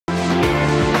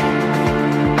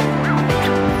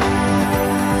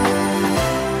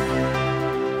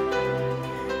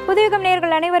புதுயுகம்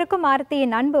நேயர்கள் அனைவருக்கும்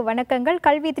ஆர்த்தியின் அன்பு வணக்கங்கள்.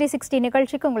 கல்வி 360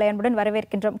 நிகழ்ச்சிக்கு உங்களை அன்புடன்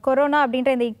வரவேற்கின்றோம். கொரோனா அப்படின்ற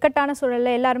இந்த இக்கட்டான சூழல்ல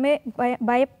எல்லாருமே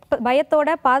பயத்தோட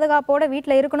பாதுகாப்போட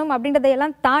வீட்டில் இருக்கணும்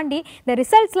அப்படின்றதையெல்லாம் தாண்டி இந்த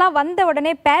ரிசல்ட்ஸ்லாம் வந்த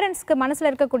உடனே பேரண்ட்ஸ்க்கு மனசில்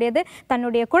இருக்கக்கூடியது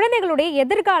தன்னுடைய குழந்தைகளுடைய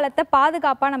எதிர்காலத்தை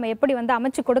பாதுகாப்பாக நம்ம எப்படி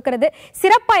அமைச்சு கொடுக்கறது,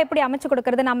 சிறப்பாக எப்படி அமைச்சு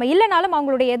கொடுக்கறது, நம்ம இல்லைனாலும்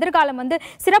அவங்களுடைய எதிர்காலம்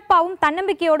சிறப்பாகவும்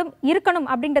தன்னம்பிக்கையோடும் இருக்கணும்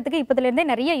அப்படின்றதுக்கு இப்போதுலேருந்தே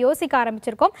நிறைய யோசிக்க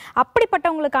ஆரம்பிச்சிருக்கோம்.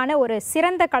 அப்படிப்பட்டவங்களுக்கான ஒரு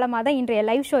சிறந்த களமாக தான் இன்றைய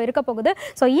லைவ் ஷோ இருக்க போகுது.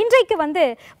 ஸோ இன்றைக்கு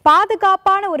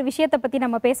பாதுகாப்பான ஒரு விஷயத்தை பற்றி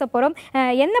நம்ம பேச போகிறோம்.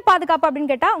 என்ன பாதுகாப்பு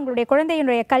அப்படின்னு கேட்டால் உங்களுடைய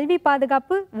குழந்தையினுடைய கல்வி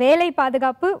பாதுகாப்பு, வேலை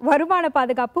பாதுகாப்பு, வருமான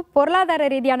பாதுகாப்பு, பொருளாதார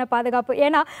ரீதியான பாதுகாப்பு.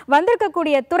 ஏன்னா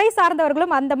வந்திருக்கக்கூடிய துறை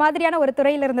சார்ந்தவர்களும் அந்த மாதிரியான ஒரு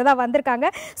துறையிலிருந்து தான் வந்திருக்காங்க.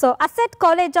 So ASET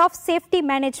college of safety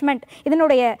management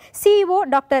இதனுடைய CEO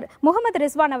டாக்டர் முகமது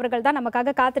ரிஸ்வான் அவர்கள் தான்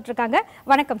நமக்காக காத்துட்டு இருக்காங்க.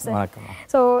 வணக்கம் சார்.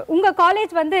 ஸோ உங்க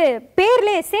காலேஜ்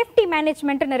பேர்லே சேஃப்டி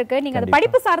மேனேஜ்மெண்ட்னு இருக்கு. நீங்க அது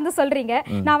படிப்பு சார்ந்து சொல்றீங்க.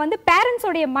 நான்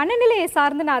பேரண்ட்ஸோடைய மனநிலையை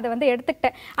சார்ந்து நான் அதை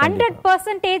எடுத்துக்கிட்டேன்.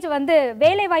 100%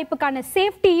 வேலை வாய்ப்புக்கான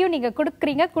சேஃப்டியும் நீங்க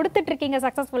கொடுத்துட்டு இருக்கீங்க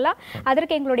சக்சஸ்ஃபுல்லா.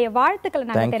 அதற்கு எங்களுடைய வாழ்த்துக்களை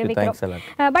நாங்க தெரிவிக்கிறோம்.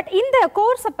 பட் இந்த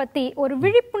கோர்ஸை பத்தி ஒரு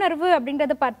விழிப்புணர்வு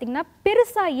அப்படின்றது பார்த்தீங்கன்னா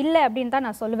பெருசா இல்ல அப்படின்னு தான்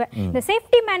நான் சொல்லுவேன். இந்த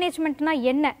சேஃப்டி மேனேஜ்மெண்ட்னா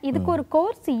என்ன, இதுக்கு ஒரு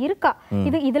கோர்ஸ் இருக்கா,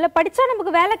 இதுல படிச்சா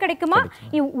நமக்கு வேலை கிடைக்குமா,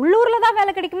 உள்ளூர்ல தான்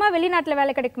வேலை கிடைக்குமா, வெளிநாட்டுல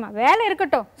வேலை கிடைக்குமா, வேலை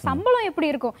இருக்கட்டும், சம்பளம் எப்படி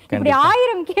இருக்கும், இப்படி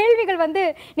 1000 கேள்விகள்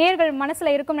நேயர்கள்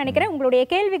மனசுல இருக்கும்னு நினைக்கிறேன். உங்களுடைய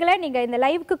கேள்விகளை நீங்க இந்த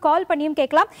லைவுக்கு கால் பண்ணியும்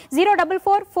கேட்கலாம்.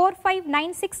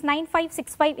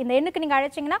 04445969565 இந்த எண்ணுக்கு நீங்க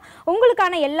அழைச்சீங்கன்னா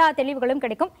உங்களுக்கான எல்லா தெளிவுகளும்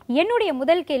கிடைக்கும். என்னுடைய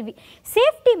முதல் கேள்வி,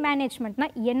 சேஃப்டி மேனேஜ்மெண்ட்னா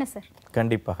என்ன சார்?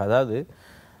 கண்டிப்பாக, அதாவது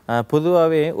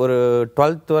பொதுவாகவே ஒரு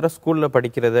 12th வரை ஸ்கூலில்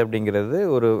படிக்கிறது அப்படிங்கிறது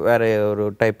வேற ஒரு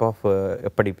டைப் ஆஃப்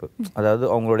படிப்பு. அதாவது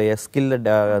அவங்களுடைய ஸ்கில்லை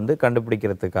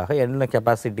கண்டுபிடிக்கிறதுக்காக என்ன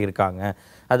கெப்பாசிட்டி இருக்காங்க,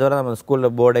 அதுவரை நம்ம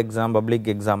ஸ்கூலில் போர்டு எக்ஸாம், பப்ளிக்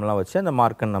எக்ஸாம்லாம் வச்சு அந்த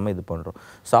மார்க்கை நம்ம இது பண்ணுறோம்.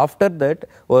 ஸோ ஆஃப்டர் தட்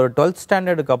ஒரு 12th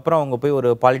ஸ்டாண்டர்டுக்கு அப்புறம் அவங்க போய் ஒரு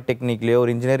பாலிடெக்னிக்லேயோ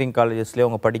ஒரு இன்ஜினியரிங் காலேஜஸ்லேயோ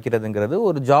அவங்க படிக்கிறதுங்கிறது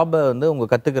ஒரு ஜாபை அவங்க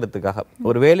கற்றுக்கிறதுக்காக,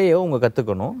 ஒரு வேலையோ அவங்க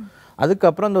கற்றுக்கணும்.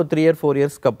 அதுக்கப்புறம் அந்த 3 years 4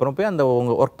 yearsக்கு அப்புறம் போய் அந்த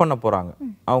அவங்க ஒர்க் பண்ண போகிறாங்க.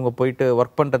 அவங்க போயிட்டு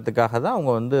ஒர்க் பண்ணுறதுக்காக தான்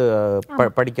அவங்க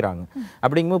படிக்கிறாங்க.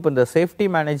 அப்படிங்கும்போது இப்போ இந்த சேஃப்டி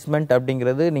மேனேஜ்மெண்ட்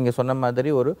அப்படிங்கிறது நீங்கள் சொன்ன மாதிரி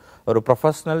ஒரு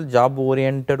ப்ரொஃபஷனல் ஜாப்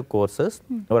ஓரியன்ட் கோர்சஸ்,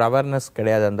 ஒரு அவேர்னஸ்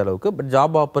கிடையாது அந்த அளவுக்கு. பட்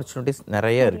ஜாப் ஆப்பர்ச்சுனிட்டிஸ்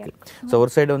நிறைய இருக்குது. ஸோ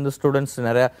ஒரு சைடு ஸ்டூடெண்ட்ஸ்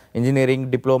நிறைய இன்ஜினியரிங்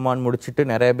டிப்ளமான்னு முடிச்சுட்டு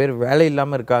நிறைய பேர் வேலை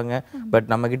இல்லாமல் இருக்காங்க. பட்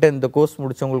நம்மக்கிட்ட இந்த கோர்ஸ்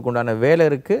முடிச்சவங்களுக்கு உண்டான வேலை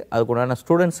இருக்குது, அதுக்கு உண்டான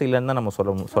ஸ்டூடெண்ட்ஸ் இல்லைன்னு தான் நம்ம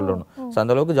சொல்லணும். ஸோ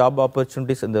அந்த அளவுக்கு ஜாப்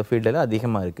ஆப்பர்ச்சுனிட்டிஸ் இந்த ஃபீல்டில்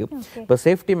அதிகமாக இருக்குது. இப்போ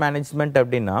சேஃப்டி மேனேஜ்மெண்ட்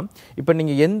அப்படின்னா இப்போ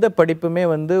நீங்கள் எந்த படிப்புமே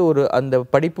அந்த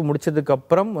படிப்பு முடிச்சதுக்கு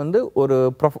அப்புறம் ஒரு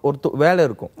வேலை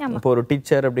இருக்கும். இப்போ ஒரு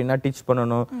டீச்சர் அப்படின்னா டீச்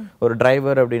பண்ணணும், ஒரு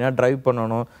டிரைவர் அப்படின்னா டிரைவ்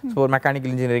பண்ணணும். ஸோ ஒரு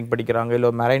மெக்கானிக்கல் இன்ஜினியரிங் படிக்கிறாங்க, இல்லை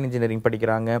ஒரு மெரைன் இன்ஜினியரிங்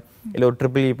படிக்கிறாங்க, இல்லை ஒரு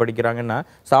EEE படிக்கிறாங்கன்னா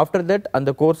ஸோ ஆஃப்டர் தட் அந்த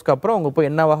கோர்ஸ்க்கு அப்புறம் அவங்க போய்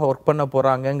என்னவாக ஒர்க் பண்ண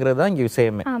போறாங்கிறது தான் இங்கே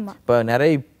விஷயமே. இப்போ நிறைய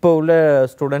இப்போ உள்ள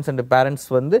ஸ்டூடெண்ட்ஸ் அண்ட் பேரண்ட்ஸ்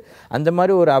அந்த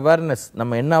மாதிரி ஒரு அவேர்னஸ்,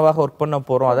 நம்ம என்னவாக ஒர்க் பண்ண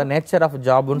போறோம், அதான் நேச்சர் ஆஃப்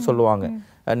ஜாப்னு சொல்லுவாங்க.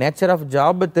 நேச்சர் ஆஃப்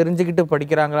ஜாப் தெரிஞ்சுக்கிட்டு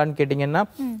படிக்கிறாங்களான்னு கேட்டிங்கன்னா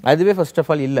அதுவே ஃபர்ஸ்ட் ஆஃப்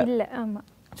ஆல் இல்லை.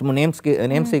 சும்மா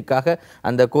நேம்ஸுக்காக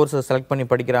அந்த கோர்ஸை செலக்ட் பண்ணி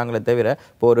படிக்கிறாங்களே தவிர,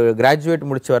 இப்போ ஒரு கிராஜுவேட்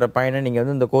முடிச்சு வர பையனை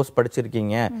நீங்கள் இந்த கோர்ஸ்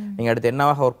படிச்சிருக்கீங்க, நீங்கள் அடுத்து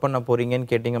என்னவாக ஒர்க் பண்ண போறீங்கன்னு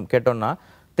கேட்டோம்னா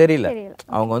தெரியல.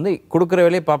 அவங்க கொடுக்குற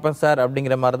வேலையை பார்ப்பேன் சார்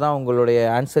அப்படிங்கிற மாதிரி தான் அவங்களுடைய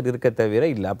ஆன்சர் இருக்க தவிர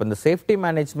இல்லை. அப்போ இந்த சேஃப்டி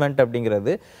மேனேஜ்மெண்ட்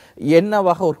அப்படிங்கிறது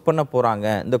என்னவாக ஒர்க் பண்ண போகிறாங்க,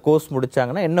 இந்த கோர்ஸ்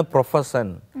முடிச்சாங்கன்னா என்ன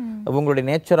ப்ரொஃபஷன், உங்களுடைய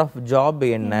நேச்சர் ஆஃப் ஜாப்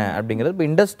என்ன அப்படிங்கிறது இப்போ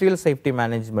இண்டஸ்ட்ரியல் சேஃப்டி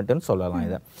மேனேஜ்மெண்ட்னு சொல்லலாம்.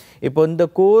 இதை இப்போ இந்த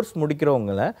கோர்ஸ்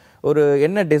முடிக்கிறவங்கள ஒரு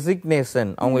என்ன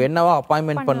டெசிக்னேஷன், அவங்க என்னவா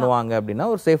அப்பாயின்மெண்ட் பண்ணுவாங்க அப்படின்னா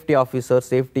ஒரு சேஃப்டி ஆஃபீஸர்,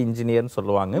 சேஃப்டி இன்ஜினியர்னு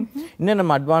சொல்லுவாங்க. இன்னும்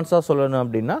நம்ம அட்வான்ஸாக சொல்லணும்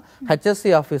அப்படின்னா HSC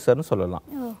ஆஃபீஸர்னு சொல்லலாம்.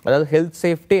 அதாவது health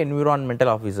safety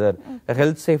environmental officer,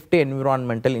 health safety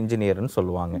environmental இன்ஜினியர்னு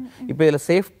சொல்லுவாங்க. இப்போ இதில்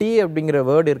சேஃப்டி அப்படிங்கிற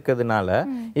வேர்டு இருக்கிறதுனால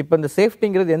இப்போ இந்த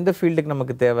சேஃப்டிங்கிறது எந்த ஃபீல்டுக்கு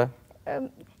நமக்கு தேவை?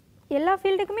 எல்லா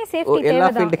ஃபீல்டுக்குமே சேஃப்டி தேவை.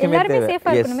 எல்லாரும்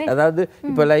சேஃபா இருக்கணுமே. அதாவது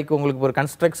இப்போ லைக் உங்களுக்கு ஒரு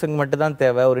கன்ஸ்ட்ரக்ஷன் மட்டும் தான்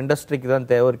தேவை, ஒரு இண்டஸ்ட்ரிக்கு தான்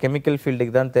தேவை, ஒரு கெமிக்கல்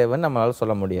ஃபீல்டுக்கு தான் தேவைன்னு நம்மளால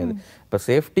சொல்ல முடியாது. இப்போ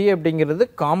சேஃப்டி அப்படிங்கிறது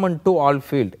காமன் டு ஆல்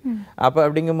ஃபீல்டு. அப்போ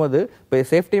அப்படிங்கும்போது இப்போ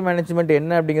சேஃப்டி மேனேஜ்மெண்ட்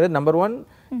என்ன அப்படிங்கிறது நம்பர் 1,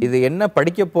 இது என்ன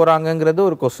படிக்க போறாங்கிறது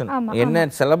ஒரு கொஸ்டின், என்ன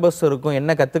சிலபஸ் இருக்கும்,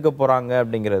 என்ன கத்துக்க போறாங்க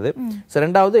அப்படிங்கிறது.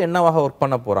 ரெண்டாவது என்னவாக ஒர்க்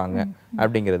பண்ண போறாங்க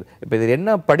அப்படிங்கிறது. இப்போ இது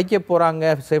என்ன படிக்க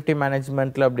போறாங்க சேஃப்டி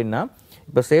மேனேஜ்மெண்ட்ல அப்படின்னா,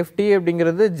 இப்போ சேஃப்டி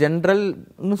அப்படிங்கிறது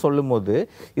ஜென்ரல்னு சொல்லும் போது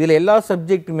இதில் எல்லா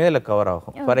சப்ஜெக்ட்டுமே இதில் கவர்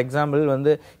ஆகும். ஃபார் எக்ஸாம்பிள்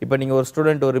இப்போ நீங்கள் ஒரு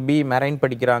ஸ்டூடெண்ட் ஒரு மெரைன்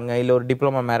படிக்கிறாங்க, இல்லை ஒரு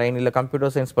டிப்ளமா மெரைன், இல்லை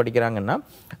கம்ப்யூட்டர் சயின்ஸ் படிக்கிறாங்கன்னா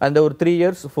அந்த ஒரு 3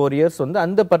 years 4 years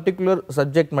அந்த பர்டிகுலர்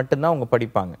சப்ஜெக்ட் மட்டும்தான் அவங்க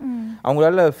படிப்பாங்க.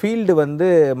 அவங்களால ஃபீல்டு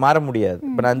மாற முடியாது.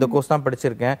 இப்போ நான் இந்த கோர்ஸ் தான்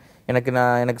படிச்சிருக்கேன்,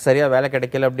 எனக்கு சரியா வேலை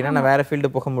கிடைக்கல அப்படின்னா நான் வேற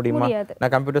ஃபீல்டு போக முடியுமா?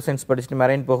 நான் கம்ப்யூட்டர் சயின்ஸ் படிச்சுட்டு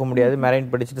மெரைன் போக முடியாது, மெரைன்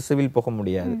படிச்சுட்டு சிவில் போக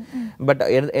முடியாது. பட்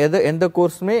எந்த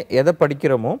கோர்ஸுமே எதை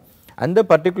படிக்கிறோமோ அந்த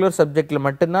பர்டிகுலர் சப்ஜெக்ட்ல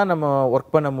மட்டும்தான் நம்ம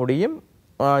ஒர்க் பண்ண முடியும்.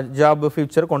 ஜாப்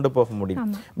ஃபியூச்சர் கொண்டு போக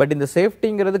முடியும். பட் இந்த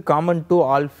சேஃப்டிங்கிறது காமன் டு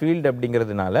ஆல் ஃபீல்ட்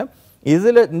அப்படிங்கிறதுனால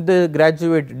இதுல இந்த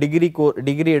கிராஜுவேட்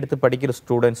டிகிரி எடுத்து படிக்கிற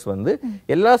ஸ்டூடெண்ட்ஸ் வந்து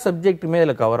எல்லா சப்ஜெக்ட்டுமே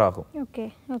இதுல கவர் ஆகும்.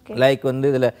 லைக் வந்து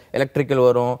இதுல எலக்ட்ரிக்கல்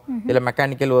வரும், இதுல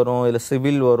மெக்கானிக்கல் வரும், இதுல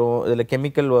சிவில் வரும், இதுல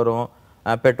கெமிக்கல் வரும்,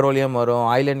 பெட்ரோலியம் வரும்,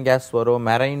 ஆயில் அண்ட் கேஸ் வரும்,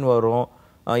 மெரைன் வரும்,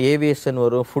 ஏவியேஷன்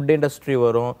வரும், ஃபுட் இண்டஸ்ட்ரி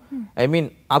வரும். ஐ மீன்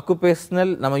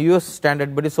ஆக்குபேஷனல், நம்ம யூஎஸ்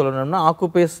ஸ்டாண்டர்ட் படி சொல்லணும்னா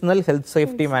ஆக்குபேஷனல் ஹெல்த்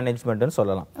சேஃப்டி மேனேஜ்மெண்ட்னு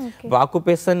சொல்லலாம். இப்போ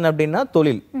ஆக்குபேஷன் அப்படின்னா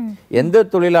தொழில், எந்த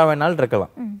தொழிலா வேணாலும்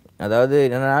இருக்கலாம். அதாவது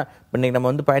என்னன்னா இன்னைக்கு நம்ம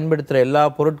வந்து பயன்படுத்துற எல்லா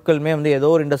பொருட்களுமே வந்து ஏதோ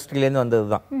ஒரு இண்டஸ்ட்ரியிலேருந்து வந்தது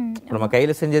தான். நம்ம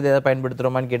கையில செஞ்சது எதாவது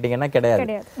பயன்படுத்துறோமான்னு கேட்டீங்கன்னா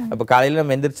கிடையாது. அப்போ காலையில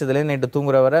நம்ம எந்திரிச்சதுலேருந்து நைட்டு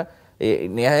தூங்குற வர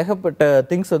ஏகப்பட்ட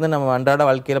திங்ஸ் வந்து நம்ம அன்றாட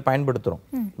வாழ்க்கையில பயன்படுத்துறோம்.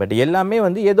 பட் எல்லாமே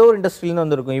வந்து ஏதோ ஒரு இண்டஸ்ட்ரியிலேருந்து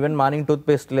வந்திருக்கும். ஈவன் மார்னிங் டூத்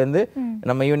பேஸ்ட்லேருந்து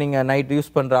நம்ம ஈவினிங் நைட்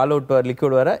யூஸ் பண்ற ஆல் அவுட்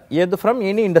லிக்விட் வர எது ஃப்ரம்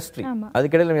எனி இண்டஸ்ட்ரி.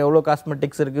 அதுக்கிடையில் நம்ம எவ்வளோ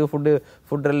காஸ்மெட்டிக்ஸ் இருக்கு,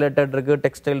 ஃபுட் ரிலேட்டட் இருக்கு,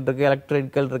 டெக்ஸ்டைல் இருக்கு,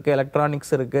 எலக்ட்ரிக்கல் இருக்கு,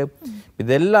 எலக்ட்ரானிக்ஸ் இருக்கு.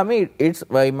 இது எல்லாமே it's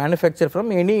manufacture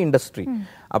from any industry.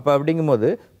 அப்போ அப்படிங்கும்போது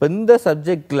இப்போ இந்த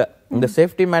சப்ஜெக்ட்ல இந்த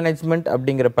சேஃப்டி மேனேஜ்மெண்ட்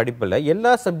அப்படிங்கிற படிப்புல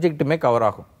எல்லா சப்ஜெக்ட்டுமே கவர்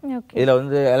ஆகும். இதுல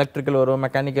வந்து எலக்ட்ரிக்கல் வரும்,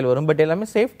 மெக்கானிக்கல் வரும், பட் எல்லாமே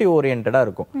சேஃப்டி ஓரியன்டா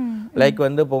இருக்கும். லைக்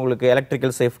வந்து இப்போ உங்களுக்கு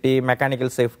electrical safety,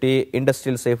 mechanical safety,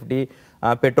 industrial safety,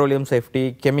 petroleum safety,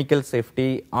 chemical safety,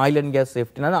 oil and gas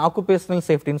safety, நான் ஆக்குபேஷனல்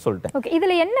சேஃப்டின்னு சொல்லிட்டேன். ஓகே,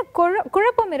 இதுல என்ன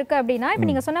குழப்பம் இருக்கு அப்படின்னா, இப்போ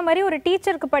நீங்க சொன்ன மாதிரி ஒரு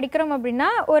டீச்சருக்கு படிக்கிறோம் அப்படின்னா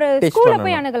ஒரு ஸ்கூல்ல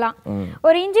போய் அணுகலாம்,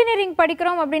 ஒரு இன்ஜினியரிங்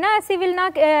படிக்கிறோம் அப்படின்னா சிவில்னா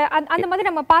அந்த மாதிரி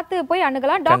நம்ம பார்த்து போய்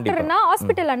அணுகலாம், டாக்டர்னா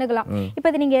ஹாஸ்பிட்டல் அணுகலாம். இப்போ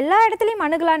இது நீங்க எல்லா இடத்துலயும்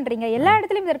அணுகலான்றீங்க, எல்லா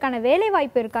இடத்துலயும் இதற்கான வேலை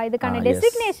வாய்ப்பு இருக்கா, இதுக்கான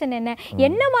டெசிக்னேஷன்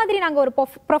என்ன மாதிரி நாங்க ஒரு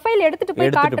ப்ரொஃபைல் எடுத்துட்டு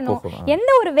போய் காட்டணும், எந்த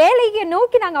ஒரு வேலையை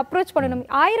நோக்கி நாங்க அப்ரோச் பண்ணணும்,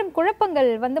 1000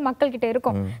 குழப்பங்கள் வந்து மக்கள் கிட்ட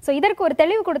இருக்கும். சோ இதற்கு ஒரு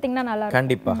தெளிவு கொடுத்தீங்கன்னா நல்லா இருக்கும்.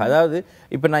 கண்டிப்பா. அதாவது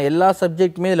இப்போ நான் எல்லா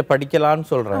சப்ஜெக்ட்டுமே இதுல படிக்கலாம்னு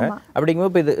சொல்றேன்.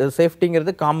 அப்படிங்கும்போது இது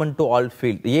சேஃப்டிங்கிறது காமன் டு ஆல்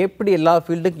ஃபீல்ட். எப்படி எல்லா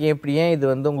ஃபீல்டுக்கும் எப்படி ஏன் இது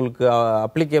வந்து உங்களுக்கு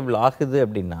அப்ளிகேபிள் ஆகுது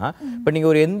அப்படின்னா, இப்போ நீங்க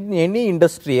ஒரு எனி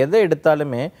இண்டஸ்ட்ரி எதை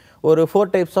எடுத்தாலுமே ஒரு 4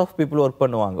 டைப்ஸ் ஆஃப் பீப்புள் ஒர்க்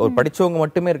பண்ணுவாங்க. ஒரு படிச்சவங்க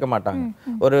மட்டுமே இருக்க மாட்டாங்க.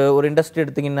 ஒரு இண்டஸ்ட்ரி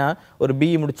எடுத்தீங்கன்னா ஒரு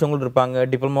பிஇ முடிச்சவங்க இருப்பாங்க,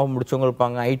 டிப்ளமோ முடிச்சவங்க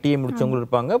இருப்பாங்க, ஐடிஐ முடிச்சவங்க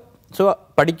இருப்பாங்க, ஸோ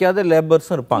படிக்காத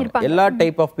லேபர்ஸும் இருப்பாங்க. எல்லா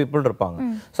டைப் ஆஃப் பீப்புள் இருப்பாங்க.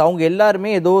 ஸோ அவங்க எல்லாருமே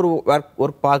ஏதோ ஒரு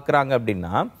ஒர்க் பார்க்குறாங்க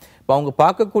அப்படின்னா இப்போ அவங்க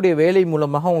பார்க்கக்கூடிய வேலை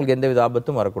மூலமாக அவங்களுக்கு எந்த வித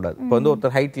ஆபத்தும் வரக்கூடாது. இப்போ வந்து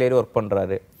ஒருத்தர் ஹைட்ல ஏறி ஒர்க்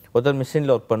பண்றாரு, ஒருத்தர்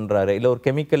மிஷின்ல ஒர்க் பண்றாரு, இல்லை ஒரு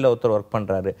கெமிக்கல்ல ஒருத்தர் ஒர்க்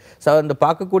பண்றாரு. ஸோ அந்த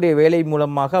பார்க்கக்கூடிய வேலை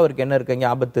மூலமாக அவருக்கு என்ன இருக்கு,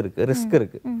 ஆபத்து இருக்கு, ரிஸ்க்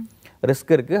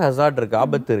இருக்கு, ஹசார்ட் இருக்கு,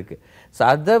 ஆபத்து இருக்கு. ஸோ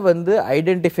அதை வந்து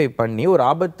ஐடென்டிஃபை பண்ணி ஒரு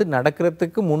ஆபத்து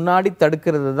நடக்கிறதுக்கு முன்னாடி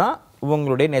தடுக்கிறது தான்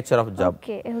உங்களுடைய நேச்சர் ஆஃப் ஜாப்.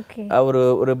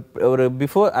 ஒரு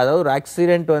பிஃபோர், அதாவது ஒரு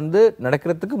ஆக்சிடென்ட் வந்து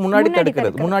நடக்கிறதுக்கு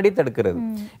முன்னாடி தடுக்கிறது.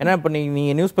 ஏன்னா இப்போ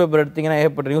நீங்க நியூஸ் பேப்பர் எடுத்தீங்கன்னா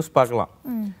ஏற்பட்ட நியூஸ் பார்க்கலாம்.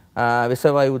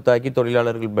 விஷவாயு தாக்கி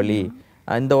தொழிலாளர்கள் பலி,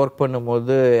 இந்த ஒர்க்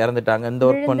பண்ணும்போது இறந்துட்டாங்க, இந்த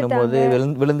ஒர்க் பண்ணும்போது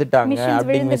விழுந்துட்டாங்க,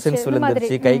 அப்படி மிஷின்ஸ்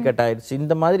விழுந்துருச்சு, கை கட்டாயிருச்சு.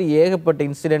 இந்த மாதிரி ஏகப்பட்ட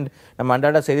இன்சிடென்ட் நம்ம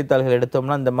அன்றாட செய்தித்தாள்கள்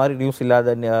எடுத்தோம்னா இந்த மாதிரி நியூஸ்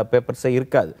இல்லாத பேப்பர்ஸே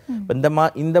இருக்காது.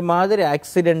 இந்த மாதிரி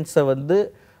ஆக்சிடென்ட்ஸை வந்து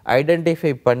ஐடென்டிஃபை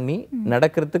பண்ணி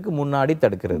நடக்கிறதுக்கு முன்னாடி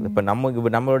தடுக்கிறது. இப்போ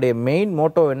நம்மளுடைய மெயின்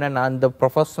மோட்டோ என்னன்னா, இந்த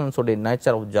ப்ரொஃபஷனல்ஸோட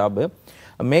nature of job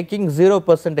making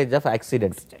 0% of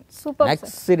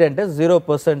accident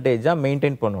 0%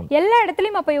 maintain பண்ணணும் எல்லா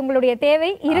இடத்துலயும். அப்ப உங்களுடைய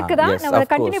தேவை இருக்குதா? நம்ம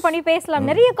கண்டினியூ பண்ணி பேசலாம்.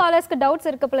 நிறைய காலர்ஸ்க்கு டவுட்ஸ்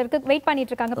இருக்கு போல இருக்கு, வெயிட்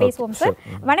பண்ணிட்டு இருக்காங்க. பேசுவோம் சார்.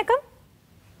 வணக்கம்.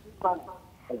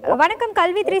 வணக்கம்,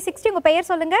 கல்வி 360. உங்க பெயர்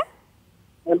சொல்லுங்க.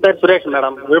 என் பேர் சுரேஷ்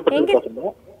மேடம்.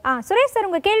 சுரேஷ் சார்,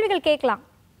 உங்க கேள்விகள் கேட்கலாம்.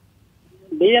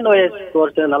 டிஎன்ஒஎஸ்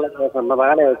கோர்ஸ் நல்ல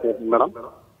வேலை வாய்ப்பு மேடம்.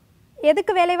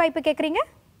 எதுக்கு வேலை வாய்ப்பு கேக்குறீங்க?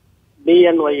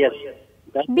 டிஎன்ஒஎஸ்.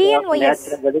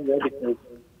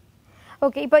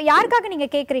 ஓகே, இப்போ யாருக்காக நீங்க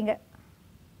கேக்குறீங்க?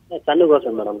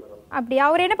 சண்முகம் மேடம். அப்படி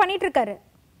அவர் என்ன பண்ணிட்டு இருக்காரு?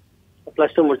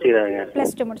 +2 முடிச்சிருக்காங்க.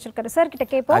 +2 முடிச்சிருக்காரு. சார் கிட்ட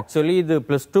கேப்போம். ஆக்சுவலி இது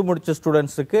 +2 முடிச்ச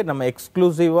ஸ்டூடண்ட்ஸ்க்கு நம்ம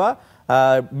எக்ஸ்க்ளூசிவா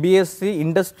பிஎஸ்சி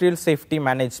இண்டஸ்ட்ரியல் சேஃப்டி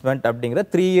மேனேஜ்மெண்ட் அப்படிங்கிற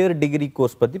 3 இயர் டிகிரி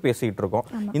கோர்ஸ் பத்தி பேசிட்டு இருக்கோம்.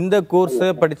 இந்த கோர்ஸ்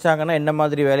படிச்சாங்கன்னா என்ன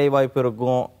மாதிரி வேலை வாய்ப்பு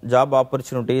இருக்கும், ஜாப்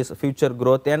ஆப்பர்ச்சுனிட்டிஸ், ஃபியூச்சர்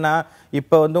growth. ஏன்னா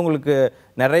இப்போ வந்து உங்களுக்கு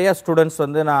நிறைய ஸ்டூடெண்ட்ஸ்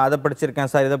வந்து நான் அதை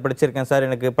படிச்சிருக்கேன் சார், இதை படிச்சிருக்கேன் சார்,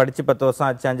 எனக்கு படிச்சு 10 வருஷம்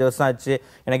ஆச்சு, 5 வருஷம் ஆச்சு,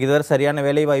 எனக்கு இதுவரை சரியான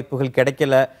வேலை வாய்ப்புகள்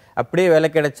கிடைக்கல, அப்படியே வேலை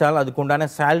கிடைச்சாலும் அதுக்குண்டான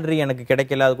சேலரி எனக்கு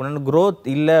கிடைக்கல, அதுக்குண்டான growth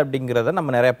இல்லை அப்படிங்கிறத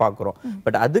நம்ம நிறைய பார்க்குறோம்.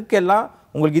 பட் அதுக்கெல்லாம்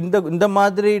உங்களுக்கு இந்த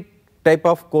மாதிரி டைப்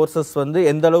ஆஃப் கோர்சஸ் வந்து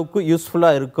எந்த அளவுக்கு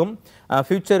யூஸ்ஃபுல்லாக இருக்கும்,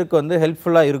 ஃபியூச்சருக்கு வந்து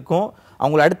ஹெல்ப்ஃபுல்லாக இருக்கும்,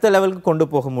 அவங்களை அடுத்த லெவலுக்கு கொண்டு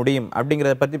போக முடியும்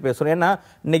அப்படிங்கிறத பற்றி பேசுகிறோம். ஏன்னா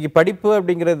இன்னைக்கு படிப்பு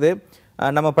அப்படிங்கிறது,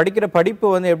 நம்ம படிக்கிற படிப்பு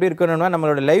வந்து எப்படி இருக்கணும்னா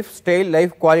நம்மளோட லைஃப் ஸ்டைல்,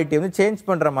 லைஃப் குவாலிட்டி வந்து சேஞ்ச்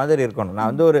பண்ணுற மாதிரி இருக்கணும். நான்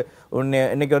வந்து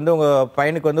இன்னைக்கு வந்து உங்கள்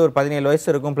பையனுக்கு வந்து ஒரு 17 வயசு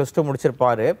இருக்கும், +2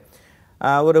 முடிச்சிருப்பாரு.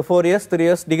 ஒரு 4 இயர்ஸ் 3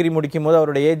 இயர்ஸ் டிகிரி முடிக்கும் போது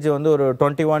அவரோட ஏஜ் வந்து ஒரு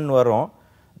 21 வரும்.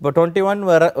 இப்போ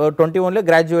 21ல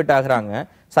கிராஜுவேட் ஆகுறாங்க.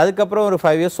 ஸோ அதுக்கப்புறம் ஒரு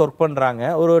 5 இயர்ஸ் ஒர்க் பண்ணுறாங்க.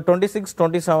 ஒரு 26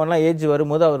 27 ஏஜ்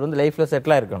வரும்போது அவர் வந்து லைஃப்பில்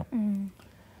செட்டிலாக இருக்கணும்.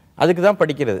 அதுக்கு தான்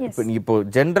படிக்கிறது. இப்போ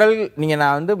ஜென்ரல்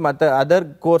நான் வந்து மற்ற அதர்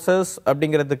கோர்சஸ்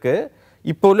அப்படிங்கிறதுக்கு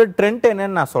இப்போ உள்ள ட்ரெண்ட்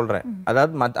என்னன்னு நான் சொல்றேன்.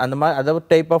 அதாவது அந்த மாதிரி அதர்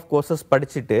டைப் ஆஃப் கோர்சஸ்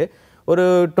படிச்சுட்டு ஒரு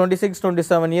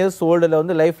 26-27 இயர்ஸ் ஓல்டுல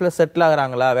வந்து லைஃப்ல செட்டில்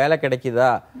ஆகுறாங்களா, வேலை கிடைக்குதா,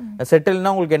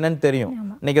 செட்டில்னா உங்களுக்கு என்னன்னு தெரியும்.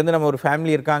 இன்னைக்கு வந்து நம்ம ஒரு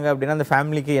ஃபேமிலி இருக்காங்க அப்படின்னா அந்த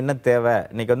ஃபேமிலிக்கு என்ன தேவை,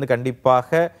 இன்னைக்கு வந்து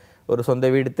கண்டிப்பாக ஒரு சொந்த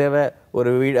வீடு தேவை,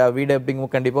 ஒரு வீடு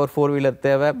அப்படிங்கும் கண்டிப்பாக ஒரு 4 வீலர்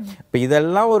தேவை. இப்போ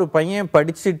இதெல்லாம் ஒரு பையன்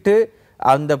படிச்சுட்டு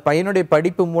அந்த பையனுடைய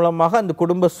படிப்பு மூலமாக அந்த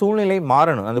குடும்ப சூழ்நிலை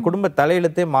மாறணும், அந்த குடும்ப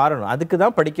தலையெழுத்தே மாறணும். அதுக்கு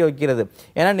தான் படிக்க வைக்கிறது.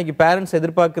 ஏன்னா இன்னைக்கு பேரண்ட்ஸ்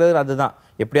எதிர்பார்க்கறது அதுதான்.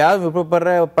 எப்படியாவது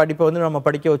விருப்பப்படுற படிப்பை வந்து நம்ம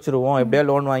படிக்க வச்சிருவோம், எப்படியாவது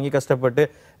லோன் வாங்கி கஷ்டப்பட்டு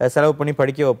செலவு பண்ணி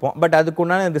படிக்க வைப்போம். பட்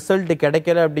அதுக்குண்டான ரிசல்ட்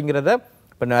கிடைக்கல அப்படிங்கிறத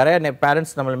இப்போ நிறைய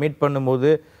பேரண்ட்ஸ் நம்மளை மீட் பண்ணும்போது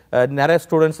நிறைய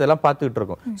ஸ்டூடெண்ட்ஸ் எல்லாம் பார்த்துக்கிட்டு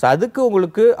இருக்கோம். ஸோ அதுக்கு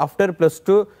உங்களுக்கு ஆஃப்டர்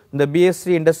 +2 இந்த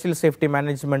பிஎஸ்சி இண்டஸ்ட்ரியல் சேஃப்டி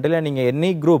மேனேஜ்மெண்ட்டில் நீங்கள்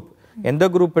எனி குரூப் எந்த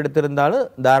குரூப் எடுத்திருந்தாலும்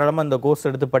தாராளமாக இந்த கோர்ஸ்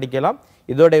எடுத்து படிக்கலாம்.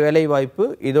 இதோடைய வேலை வாய்ப்பு,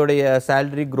 இதோடைய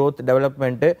சேலரி growth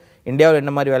டெவலப்மெண்ட்டு, இந்தியாவில்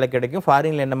என்ன மாதிரி வேலை கிடைக்கும்,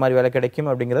 ஃபாரின்ல என்ன மாதிரி வேலை கிடைக்கும்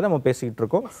அப்படிங்கிறத நம்ம பேசிக்கிட்டு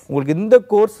இருக்கோம். உங்களுக்கு இந்த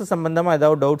கோர்ஸ் சம்பந்தமாக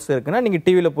ஏதாவது டவுட்ஸ் இருக்குன்னா நீங்கள்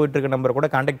டிவியில் போயிட்டு இருக்க நம்பரை கூட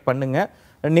கான்டாக்ட் பண்ணுங்க.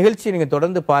 நிகழ்ச்சி நீங்க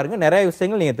தொடர்ந்து பாருங்க, நிறைய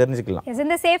விஷயங்கள் நீங்க தெரிஞ்சுக்கலாம்.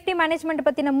 இந்த சேஃப்டி மேனேஜ்மெண்ட்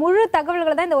பத்தின முழு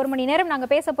தகவல்களை தான் இந்த 1 மணி நேரம் நாங்க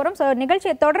பேச போறோம். சோ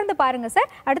நிகழ்ச்சியை தொடர்ந்து பாருங்க சார்.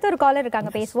 அடுத்த ஒரு காலர்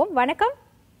இருக்காங்க, பேசுவோம். வணக்கம்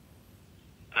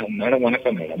மேடம்.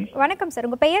 வணக்கம் மேடம். வணக்கம் சார்,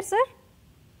 உங்க பெயர் சார்?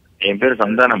 என் பேர்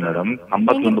சந்தானம் மேடம்,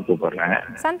 கம்பத்துல இருந்து கூப்பிடுறேன்.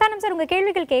 சந்தானம் சார், உங்க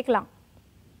கேள்விகள் கேட்கலாம்.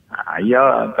 ஐயா,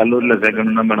 கல்லூரியில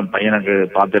சேர்க்கணும் மேடம், பையனுக்கு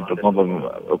பார்த்துட்டு இருக்கோம்.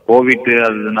 கோவிட்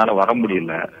அதனால வர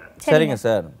முடியல. சரிங்க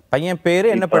சார். பையன்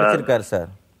பேரு என்ன படிச்சிருக்காரு சார்?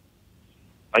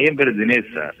 பையன் பேரு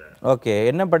தினேஷ் சார். ஓகே,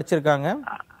 என்ன படிச்சிருக்காங்க?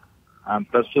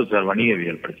 +2 சார்,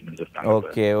 வணிகவியல் படிச்சிருக்காங்க.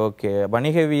 ஓகே ஓகே,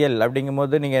 வணிகவியல்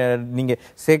அப்படிங்கும்போது நீங்க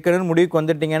சேர்க்கணும்னு முடிவுக்கு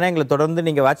வந்துட்டீங்கன்னா எங்களை தொடர்ந்து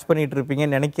நீங்க வாட்ச் பண்ணிட்டு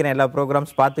இருப்பீங்கன்னு நினைக்கிறேன், எல்லா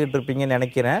ப்ரோக்ராம்ஸ் பார்த்துக்கிட்டு இருப்பீங்கன்னு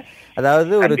நினைக்கிறேன்.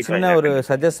 அதாவது ஒரு சின்ன ஒரு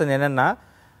சஜஷன் என்னன்னா,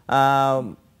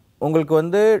 உங்களுக்கு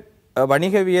வந்து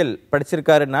வணிகவியல்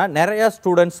படிச்சிருக்காருன்னா நிறைய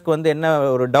ஸ்டூடெண்ட்ஸ்க்கு வந்து என்ன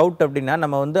ஒரு டவுட் அப்படின்னா,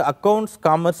 நம்ம வந்து அக்கௌண்ட்ஸ்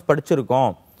காமர்ஸ்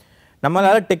படிச்சிருக்கோம்,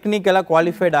 நம்மளால டெக்னிக்கலாக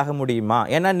குவாலிஃபைட் ஆக முடியுமா?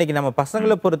 ஏன்னா இன்னைக்கு நம்ம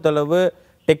பசங்களை பொறுத்தளவு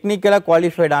டெக்னிக்கலாக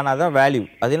குவாலிஃபைட் ஆனால் தான் வேல்யூ.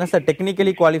 அது என்ன சார்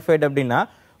டெக்னிக்கலி குவாலிஃபைட் அப்படின்னா,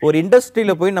 ஒரு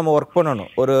இண்டஸ்ட்ரியில் போய் நம்ம ஒர்க்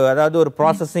பண்ணணும். அதாவது ஒரு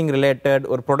ப்ராசஸிங் ரிலேட்டட்,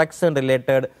 ஒரு ப்ரொடக்ஷன்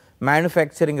ரிலேட்டட்,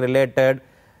 மேனுஃபேக்சரிங் ரிலேட்டட்,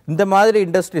 இந்த மாதிரி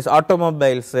இண்டஸ்ட்ரீஸ்,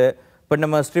 ஆட்டோமொபைல்ஸு, இப்போ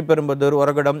நம்ம ஸ்ரீபெரும்புதூர்,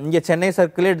 ஒரகடம், இங்கே சென்னை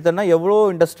சர்க்கிளே எடுத்தோம்னா எவ்வளோ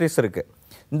இண்டஸ்ட்ரீஸ் இருக்குது.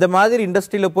 இந்த மாதிரி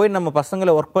இண்டஸ்ட்ரியில் போய் நம்ம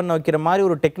பசங்களை ஒர்க் பண்ண வைக்கிற மாதிரி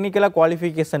ஒரு டெக்னிக்கலாக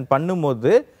குவாலிஃபிகேஷன்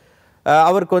பண்ணும்போது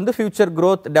அவருக்கு வந்து ஃபியூச்சர்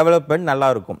growth டெவலப்மெண்ட் நல்லா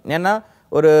இருக்கும். ஏன்னா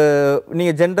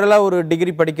நீங்கள் ஜென்ரலாக ஒரு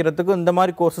டிகிரி படிக்கிறதுக்கும் இந்த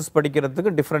மாதிரி கோர்சஸ்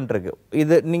படிக்கிறதுக்கும் டிஃப்ரெண்ட் இருக்குது.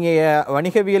 இது நீங்கள்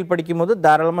வணிகவியல் படிக்கும் போது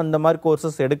தாராளமாக இந்த மாதிரி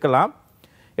கோர்சஸ் எடுக்கலாம்,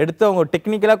 எடுத்து அவங்க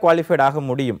டெக்னிக்கலாக குவாலிஃபைட் ஆக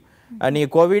முடியும்.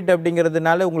 நீங்கள் கோவிட்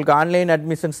அப்படிங்கிறதுனால உங்களுக்கு ஆன்லைன்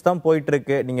அட்மிஷன்ஸ் தான்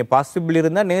போயிட்டுருக்கு. நீங்கள் பாசிபிள்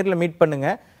இருந்தால் நேரில் மீட்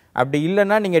பண்ணுங்கள், அப்படி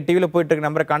இல்லைன்னா நீங்கள் டிவியில் போயிட்டு இருக்க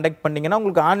நம்பரை கான்டாக்ட் பண்ணிங்கன்னா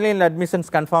உங்களுக்கு ஆன்லைனில்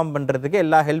அட்மிஷன்ஸ் கன்ஃபார்ம் பண்ணுறதுக்கு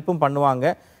எல்லா ஹெல்ப்பும்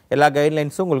பண்ணுவாங்க, எல்லா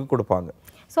கைட்லைன்ஸும் உங்களுக்கு கொடுப்பாங்க.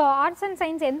 ஸோ ஆர்ட்ஸ் அண்ட்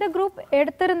சயின்ஸ் எந்த குரூப்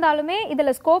எடுத்திருந்தாலுமே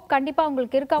இதுல ஸ்கோப் கண்டிப்பா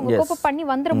உங்களுக்கு இருக்கு, அவங்க கோப் பண்ணி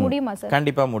வந்துட முடியுமா சார்?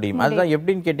 கண்டிப்பா முடியும். அதுதான்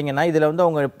எப்படின்னு கேட்டீங்கன்னா, இதுல வந்து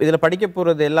அவங்க இதுல படிக்க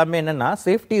போறது எல்லாமே என்னன்னா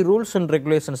சேஃப்டி ரூல்ஸ் அண்ட்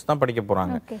ரெகுலேஷன்ஸ் தான் படிக்க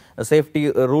போறாங்க. சேஃப்டி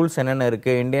ரூல்ஸ் என்னென்ன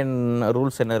இருக்கு, இந்தியன்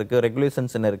ரூல்ஸ் என்ன இருக்கு,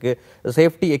 ரெகுலேஷன்ஸ் என்ன இருக்கு,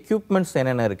 சேஃப்டி எக்யூப்மெண்ட்ஸ்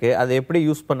என்னென்ன இருக்கு, அதை எப்படி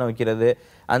யூஸ் பண்ண வைக்கிறது.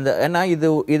 அந்த ஏன்னா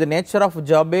இது nature of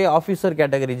ஜாபே officer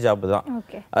category job தான்.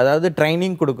 அதாவது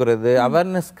ட்ரைனிங் கொடுக்கறது,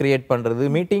 அவேர்னஸ் கிரியேட் பண்றது,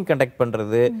 மீட்டிங் கண்டக்ட்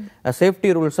பண்றது,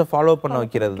 சேஃப்டி ரூல்ஸை ஃபாலோ பண்ண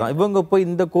வைக்கிறது தான். இவங்க போய்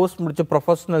இந்த கோர்ஸ் முடிச்ச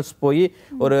ப்ரொஃபஷனல்ஸ் போய்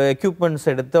ஒரு எக்யூப்மெண்ட்ஸ்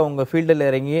எடுத்து அவங்க ஃபீல்டில்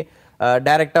இறங்கி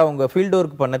டைரக்டா அவங்க ஃபீல்டு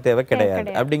ஒர்க் பண்ண தேவை கிடையாது.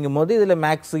 அப்படிங்கும் போது இதுல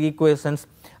மேக்ஸ், ஈக்குவேஷன்ஸ்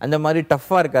அந்த மாதிரி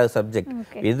டஃப்பா இருக்காது சப்ஜெக்ட்.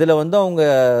 இதுல வந்து அவங்க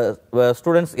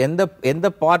ஸ்டூடெண்ட்ஸ் எந்த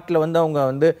பார்ட்ல வந்து அவங்க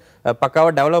வந்து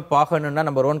பக்காவா டெவலப் ஆகணும்னா,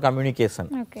 நம்பர் 1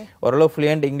 கம்யூனிகேஷன், ஓரளவு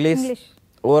ஃப்ளூயன்ட் இங்கிலீஷ்,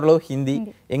 ஓரளவு ஹிந்தி.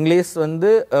 இங்கிலீஷ் வந்து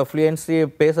ஃப்ளூயன்சி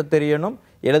பேச தெரியணும்,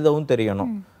 எழுதவும்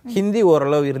தெரியணும். ஹிந்தி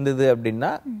ஓரளவு இருந்தது அப்படின்னா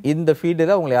இந்த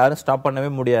ஃபீல்டில் உங்களை யாரும் ஸ்டாப் பண்ணவே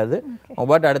முடியாது.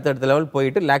 பட் அடுத்தடுத்த லெவல்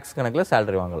போயிட்டு லேக்ஸ் கணக்கில்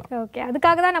சேலரி வாங்கலாம். ஓகே,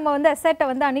 அதுக்காக தான் நம்ம வந்து அசெட்டை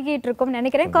வந்து அணுகிட்டு இருக்கோம்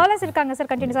நினைக்கிறேன். காலர்ஸ் இருக்காங்க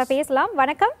சார், கண்டினியூஸா பேசலாம்.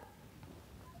 வணக்கம்.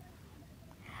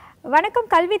 வணக்கம்,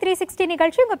 கல்வி 360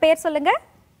 நிகழ்ச்சி. உங்க பேர் சொல்லுங்க.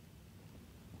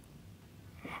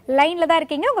 லைன்ல தான்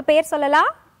இருக்கீங்க, உங்க பேர்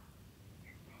சொல்லலாம்.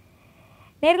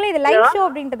 நேர்களே, இது லைவ் ஷோ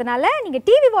அப்படின்றதுனால நீங்க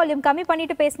டிவி வால்யூம் கம்மி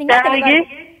பண்ணிட்டு பேசுனீங்க.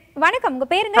 வணக்கம், உங்க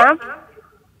பேருங்க?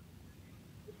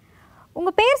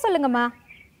 உங்க பேர் சொல்லுங்கம்மா.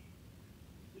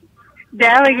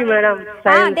 தேவகி மேடம்.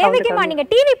 தேவகிமா, நீங்க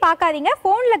டிவி பார்க்காதீங்க,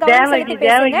 போன்ல கவனம் செலுத்தி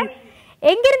பேசுங்க.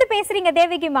 எங்க இருந்து பேசுறீங்க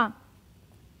தேவகிமா?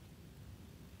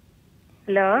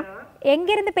 ஹலோ,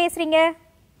 எங்க இருந்து பேசுறீங்க?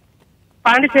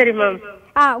 பாண்டிச்சேரி மேம்.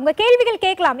 உங்க கேள்விகள்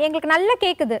கேட்கலாம், எங்களுக்கு நல்லா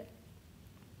கேக்குது.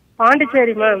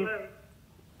 பாண்டிச்சேரி மேம்,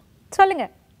 சொல்லுங்க.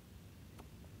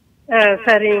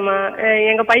 சரிங்கம்மா,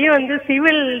 எங்க பையன் வந்து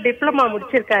சிவில் டிப்ளமா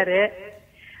முடிச்சிருக்காரு.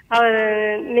 அவர்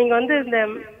நீங்க வந்து இந்த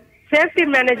சேஃப்டி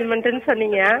மேனேஜ்மெண்ட்னு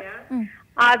சொன்னீங்க.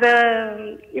 அத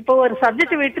இப்போ ஒரு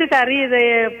சப்ஜெக்ட் விட்டுருக்காரு, இதை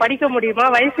படிக்க முடியுமா?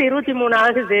 வயசு 23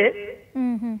 ஆகுது.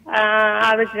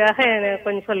 அதுக்காக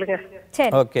கொஞ்சம் சொல்லுங்க.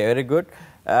 Okay, very good.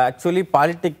 Actually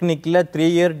பாலிடெக்னிக்ல 3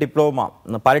 year diploma,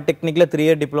 பாலிடெக்னிக்ல 3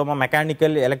 year diploma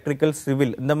mechanical, electrical,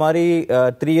 civil இந்த மாதிரி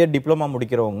 3 இயர் டிப்ளமா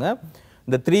முடிக்கிறவங்க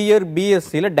இந்த 3 இயர்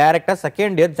பிஎஸ்சியில் டைரெக்டாக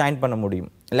செகண்ட் இயர் ஜாயின் பண்ண முடியும்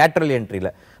லேட்ரல்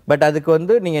என்ட்ரியில். பட் அதுக்கு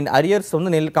வந்து நீங்கள் அரியர்ஸ்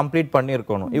வந்து நெல் கம்ப்ளீட்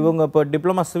பண்ணியிருக்கணும். இவங்க இப்போ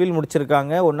டிப்ளமா சிவில்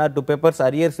முடிச்சிருக்காங்க, 1 or 2 பேப்பர்ஸ்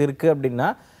அரியர்ஸ் இருக்குது அப்படின்னா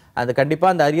அது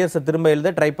கண்டிப்பாக அந்த அரியர்ஸை திரும்ப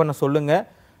எழுத ட்ரை பண்ண சொல்லுங்கள்.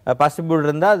 பாசிபிள்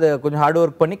இருந்தால் அது கொஞ்சம் ஹார்ட்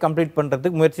ஒர்க் பண்ணி கம்ப்ளீட்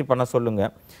பண்ணுறதுக்கு முயற்சி பண்ண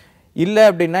சொல்லுங்கள். இல்லை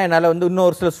அப்படின்னா என்னால் வந்து இன்னும்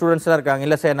ஒரு சில ஸ்டூடெண்ட்ஸ்லாம் இருக்காங்க,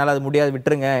 இல்லை சார் என்னால் அது முடியாது,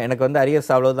 விட்டுருங்க, எனக்கு வந்து அரியர்ஸ்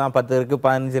அவ்வளோதான், 10 இருக்குது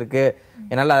 15 இருக்குது,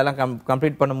 என்னால் அதெல்லாம்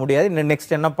கம்ப்ளீட் பண்ண முடியாது, இன்னும்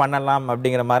நெக்ஸ்ட் என்ன பண்ணலாம்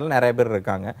அப்படிங்கிற மாதிரிலாம் நிறைய பேர்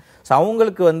இருக்காங்க. ஸோ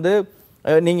அவங்களுக்கு வந்து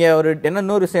நீங்கள் ஒரு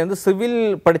இன்னொரு விஷயம் வந்து சிவில்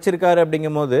படிச்சிருக்காரு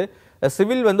அப்படிங்கும் போது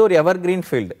சிவில் வந்து ஒரு எவர் கிரீன்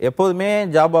ஃபீல்டு, எப்போதுமே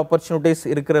ஜாப் ஆப்பர்ச்சுனிட்டிஸ்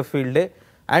இருக்கிற field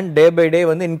and day by day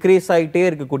வந்து இன்க்ரீஸ் ஆகிட்டே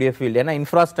இருக்கக்கூடிய ஃபீல்டு. ஏன்னா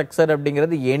இன்ஃப்ராஸ்ட்ரக்சர்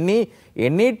அப்படிங்கிறது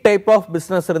எனி டைப் ஆஃப்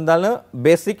பிஸ்னஸ் இருந்தாலும்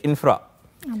பேசிக் இன்ஃப்ரா,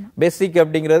 பேசிக்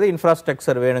அப்படிங்கிறது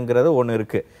இன்ஃப்ராஸ்ட்ரக்சர் வேணுங்கிறது ஒன்று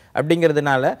இருக்குது.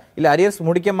 அப்படிங்கிறதுனால இல்லை அரியர்ஸ்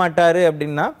முடிக்க மாட்டார்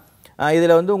அப்படின்னா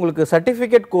இதில் வந்து உங்களுக்கு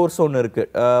சர்டிஃபிகேட் கோர்ஸ் ஒன்று இருக்குது,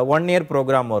 1 இயர்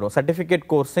ப்ரோக்ராம் வரும்.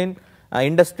 சர்டிஃபிகேட் கோர்ஸ் இன்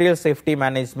industrial safety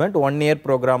management 1 year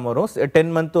programme வரும். 10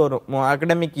 மந்த் வரும்.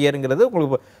 அகடமிக் இயருங்கிறது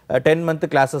உங்களுக்கு 10 மந்த்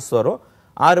கிளாஸஸ் வரும்,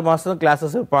 6 மாதம்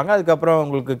கிளாஸஸ் இருப்பாங்க. அதுக்கப்புறம்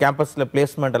உங்களுக்கு கேம்பஸில்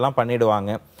பிளேஸ்மெண்ட் எல்லாம்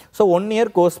பண்ணிவிடுவாங்க. ஸோ 1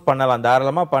 இயர் கோர்ஸ் பண்ணலாம்,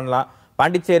 தாராளமாக பண்ணலாம்.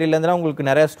 பாண்டிச்சேரியிலேருந்து உங்களுக்கு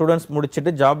நிறைய ஸ்டூடெண்ட்ஸ்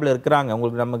முடிச்சுட்டு ஜாப்ல இருக்கிறாங்க.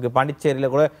 உங்களுக்கு நமக்கு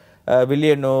பாண்டிச்சேரியில் கூட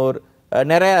வில்லியனூர்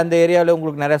நிறைய அந்த ஏரியாவில்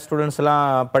உங்களுக்கு நிறைய ஸ்டூடெண்ட்ஸ்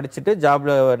எல்லாம் படிச்சுட்டு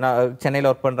ஜாப்ல சென்னையில்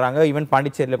ஒர்க் பண்ணுறாங்க. ஈவன்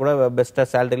பாண்டிச்சேரியில் கூட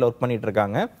பெஸ்ட்டாக சேலரியில் ஒர்க் பண்ணிட்டு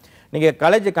இருக்காங்க. நீங்கள்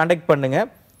காலேஜை கான்டாக்ட் பண்ணுங்கள்,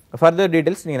 ஃபர்தர்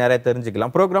டீட்டெயில்ஸ் நீங்கள் நிறைய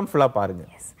தெரிஞ்சுக்கலாம். ப்ரோக்ராம் ஃபுல்லாக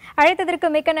பாருங்கள். அழைத்ததற்கு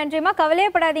மிக்க நன்றிமா.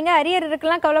 கவலையப்படாதீங்க, அரியர்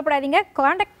இருக்கலாம், கவலைப்படாதீங்க,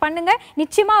 காண்டாக்ட் பண்ணுங்க,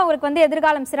 நிச்சயமா உங்களுக்கு வந்து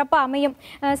எதிர்காலம் சிறப்பாக அமையும்.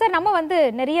 சார், நம்ம வந்து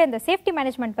நிறைய இந்த சேஃப்டி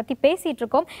மேனேஜ்மெண்ட் பற்றி பேசிட்டு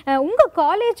இருக்கோம். உங்க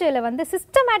காலேஜில் வந்து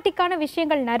சிஸ்டமேட்டிக்கான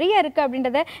விஷயங்கள் நிறைய இருக்கு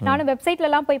அப்படின்றத நானும்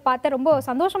வெப்சைட்லலாம் போய் பார்த்தேன், ரொம்ப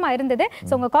சந்தோஷமா இருந்தது.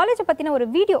 ஸோ உங்க காலேஜை பற்றின ஒரு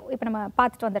வீடியோ இப்போ நம்ம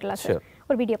பார்த்துட்டு வந்துடலாம் சார்.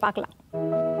 ஒரு வீடியோ பார்க்கலாம்.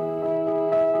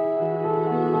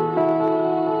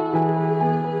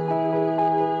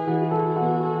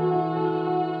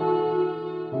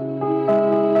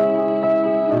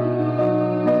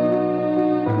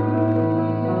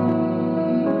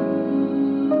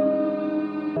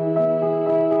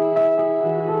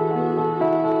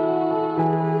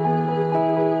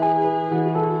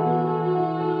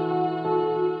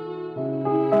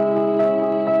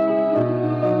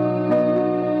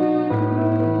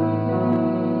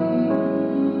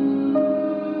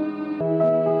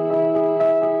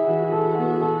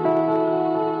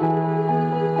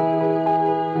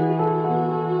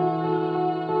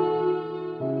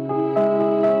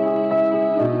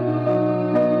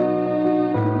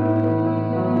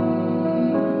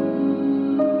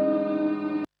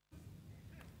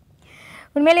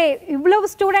 உண்மையிலே இவ்வளவு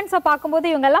ஸ்டூடெண்ட்ஸை பார்க்கும்போது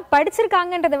இவங்க எல்லாம்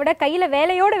படிச்சிருக்காங்கன்றதை விட கையில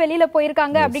வேலையோட வெளியில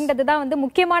போயிருக்காங்க அப்படின்றது தான் வந்து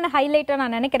முக்கியமான ஹைலைட்டா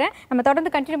நான் நினைக்கிறேன். நம்ம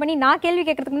தொடர்ந்து கண்டினியூ பண்ணி நான் கேள்வி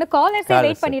கேட்கறதுக்கு முன்னாடி காலர்ஸே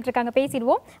வெயிட் பண்ணிட்டு இருக்காங்க,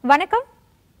 பேசிடுவோம். வணக்கம்.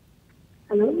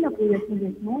 ஹலோ, நான்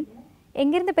பேசுறேன்.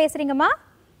 எங்க இருந்து பேசுறீங்கம்மா?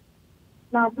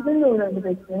 நான் புதுல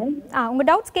பேசுறேன். உங்க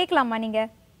டவுட்ஸ் கேட்கலாமா நீங்க?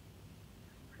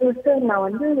 சார், நான்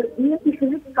வந்து பிஎஸ்சி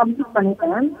பிசிக்ஸ் கம்ப்ளீட்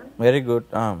பண்ணிட்டேன். Very good.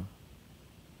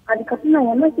 அதுக்கப்புறம்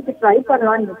நான் எம்எஸ்சிக்கு ட்ரை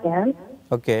பண்ணலாம்னு இருக்கேன்.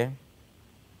 ஓகே.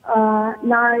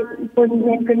 நான் இப்போ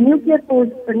எனக்கு நியூக்ளியர்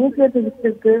பிசிக்ஸ்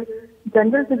இருக்கு,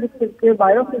 ஜெனரல் பிசிக்ஸ் இருக்கு,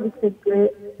 பயோ பிசிக்ஸ் இருக்கு.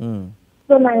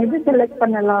 சோ நான் எது செலக்ட்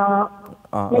பண்ணலாம்?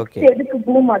 நெக்ஸ்ட் எதுக்கு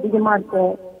பூம் அதிகமா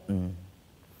இருக்கும்?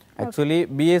 Actually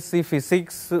BSc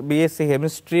physics, BSc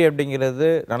chemistry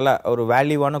அப்படிங்கிறது நல்ல ஒரு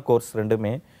வேல்யூவான கோர்ஸ்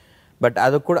ரெண்டுமே. பட்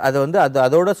அது கூட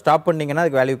அதோட ஸ்டாப் பண்ணிங்கன்னா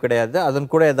அதுக்கு வேல்யூ கிடையாது.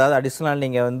 அதன் கூட ஏதாவது அடிஷ்னல்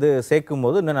நீங்கள் வந்து சேர்க்கும்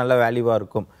போது இன்னும் நல்ல வேல்யூவாக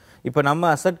இருக்கும். இப்போ நம்ம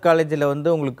அசட் காலேஜில் வந்து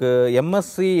உங்களுக்கு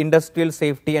MSc industrial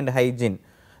safety and hygiene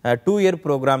 2 year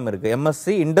programme இருக்குது.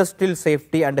 MSc industrial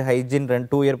safety and hygiene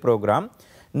 2 year programme.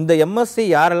 இந்த எம்எஸ்சி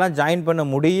யாரெல்லாம் ஜாயின் பண்ண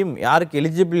முடியும், யாருக்கு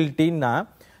எலிஜிபிலிட்டின்னா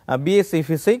BSc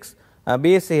physics,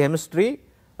 BSc chemistry,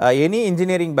 any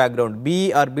engineering background, BE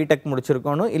R BTech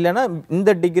முடிச்சிருக்கணும், இல்லைனா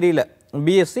இந்த டிகிரியில்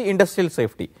பிஎஸ்சி இண்டஸ்ட்ரியல்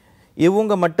சேஃப்டி,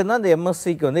 இவங்க மட்டும்தான் இந்த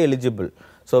எம்எஸ்சிக்கு வந்து eligible.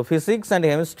 So physics and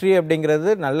chemistry அப்படிங்கிறது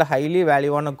நல்ல ஹைலி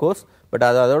வேல்யூவான கோர்ஸ். பட்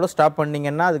அதோட ஸ்டாப்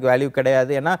பண்ணிங்கன்னா அதுக்கு வேல்யூ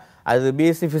கிடையாது. ஏன்னா அது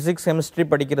பிஎஸ்சி ஃபிசிக்ஸ் கெமிஸ்ட்ரி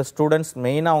படிக்கிற ஸ்டூடெண்ட்ஸ்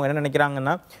மெயினாக அவங்க என்ன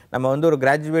நினைக்கிறாங்கன்னா, நம்ம வந்து ஒரு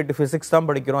கிராஜுவேட் ஃபிசிக்ஸ் தான்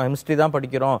படிக்கிறோம், கெமிஸ்ட்ரி தான்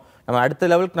படிக்கிறோம், நம்ம அடுத்த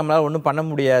லெவலுக்கு நம்மளால் ஒன்றும் பண்ண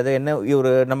முடியாது, என்ன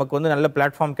நமக்கு வந்து நல்ல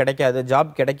பிளாட்ஃபார்ம் கிடைக்காது,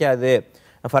 ஜாப் கிடைக்காது,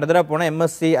 ஃபர்தராக போனால்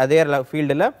எம்எஸ்சி அதே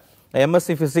ஃபீல்டில்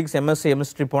எம்எஸ்சி ஃபிசிக்ஸ் எம்எஸ்சி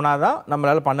கெமிஸ்ட்ரி போனால் தான்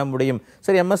நம்மளால் பண்ண முடியும்.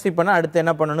 சரி எம்எஸ்சி பண்ணால் அடுத்து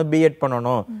என்ன பண்ணணும், பிஎட்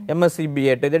பண்ணணும், எம்எஸ்சி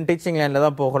பிஎட் இதன் டீச்சிங் லைனில்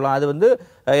தான் போகலாம். அது வந்து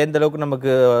எந்த அளவுக்கு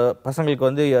நமக்கு பசங்களுக்கு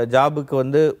வந்து ஜாபுக்கு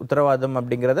வந்து உத்தரவாதம்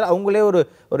அப்படிங்கிறது அவங்களே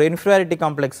ஒரு இன்ஃபீரியாரிட்டி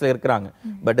காம்ப்ளெக்ஸில் இருக்கிறாங்க.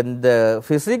 பட் இந்த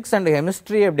ஃபிசிக்ஸ் அண்ட்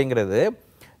கெமிஸ்ட்ரி அப்படிங்கிறது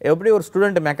எப்படி ஒரு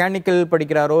ஸ்டூடெண்ட் மெக்கானிக்கல்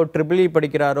படிக்கிறாரோ, ட்ரிபிள்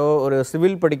படிக்கிறாரோ, ஒரு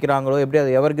சிவில் படிக்கிறாங்களோ, எப்படி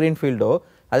அது எவர் கிரீன் ஃபீல்டோ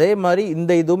அதே மாதிரி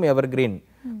இந்த இதுவும் எவர் கிரீன்.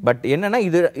 பட் என்னன்னா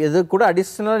இது கூட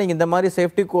அடிஷ்னலாக நீங்கள் இந்த மாதிரி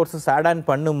சேஃப்டி கோர்சஸ் ஆட் ஆன்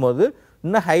பண்ணும்போது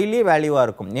இன்னும் ஹைலி வேல்யூவாக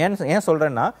இருக்கும். ஏன்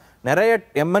சொல்கிறேன்னா நிறைய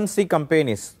எம்என்சி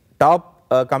கம்பெனிஸ், டாப்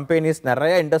கம்பெனிஸ்,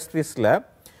 நிறைய இண்டஸ்ட்ரீஸில்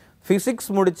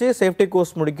ஃபிசிக்ஸ் முடித்து சேஃப்டி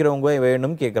கோர்ஸ் முடிக்கிறவங்க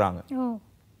வேணும்னு கேட்குறாங்க.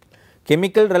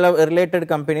 கெமிக்கல் ரிலேட்டட்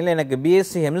கம்பெனியில் எனக்கு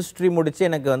பிஎஸ்சி கெமிஸ்ட்ரி முடிச்சு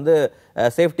எனக்கு வந்து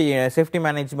சேஃப்டி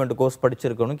மேனேஜ்மெண்ட் கோர்ஸ்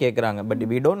படிச்சிருக்கணும்னு கேட்குறாங்க. But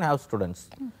we don't have students.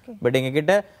 But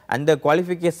எங்ககிட்ட அந்த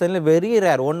குவாலிஃபிகேஷனில் வெரி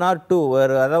ரேர் 1 or 2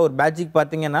 அதாவது ஒரு பேட்சுக்கு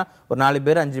பார்த்தீங்கன்னா ஒரு 4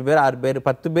 பேர் 5 பேர் 6 பேர்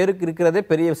 10 பேருக்கு இருக்கிறதே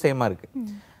பெரிய விஷயமா இருக்கு.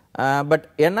 பட்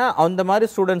ஏன்னா அந்த மாதிரி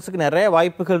ஸ்டூடெண்ட்ஸுக்கு நிறைய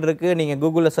வாய்ப்புகள் இருக்கு. நீங்கள்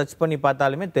கூகுளில் சர்ச் பண்ணி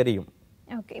பார்த்தாலுமே தெரியும்.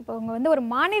 ஓகே, இப்போ உங்க வந்து ஒரு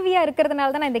மாணவியா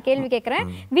இருக்கிறதுனால தான் நான் இந்த கேள்வி கேட்கறேன்.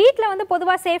 வீட்ல வந்து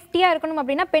பொதுவா சேஃப்டியா இருக்கணும்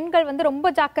அப்படின்னா பெண்கள் வந்து ரொம்ப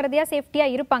ஜாக்கிரதையா சேஃப்டியா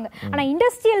இருப்பாங்க. ஆனா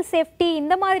இண்டஸ்ட்ரியல் சேஃப்டி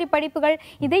இந்த மாதிரி படிப்புகள்,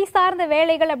 இதை சார்ந்த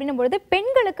வேலைகள் அப்படின்னும் பொழுது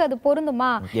பெண்களுக்கு அது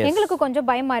பொருந்துமா, எங்களுக்கு கொஞ்சம்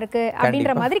பயமா இருக்கு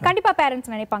அப்படின்ற மாதிரி கண்டிப்பா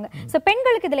பேரண்ட்ஸ் நினைப்பாங்க. சோ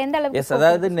பெண்களுக்கு இதுல எந்த அளவுக்கு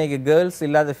அதாவது இன்னைக்கு கேர்ள்ஸ்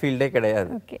இல்லாத ஃபீல்டே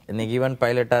கிடையாது. இன்னைக்கு ஈவன்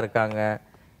பைலட்டா இருக்காங்க.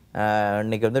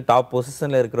 இன்னைக்கு வந்து டாப்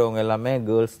பொசிஷன்ல இருக்கிறவங்க எல்லாமே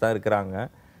கேர்ள்ஸ் தான் இருக்கிறாங்க.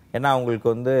 ஏன்னா அவங்களுக்கு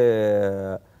வந்து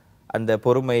அந்த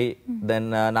பொறுமை, தென்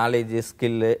நாலேஜ்,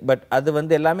 ஸ்கில்லு, பட் அது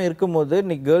வந்து எல்லாமே இருக்கும்போது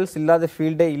இன்னைக்கு கேர்ள்ஸ் இல்லாத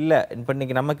ஃபீல்டே இல்லை. இப்போ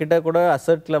இன்னைக்கு நம்ம கிட்ட கூட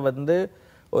அசெட்ல வந்து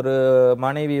ஒரு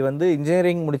மாணவி வந்து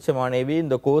இன்ஜினியரிங் முடிச்ச மாணவி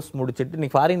இந்த கோர்ஸ் முடிச்சுட்டு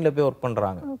இன்னைக்கு ஃபாரின்ல போய் ஒர்க்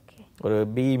பண்றாங்க. ஒரு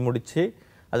பிஇ முடிச்சு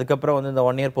அதுக்கப்புறம் வந்து இந்த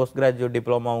 1 year போஸ்ட் கிராஜுவேட்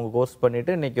டிப்ளமா அவங்க கோர்ஸ்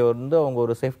பண்ணிட்டு இன்னைக்கு வந்து அவங்க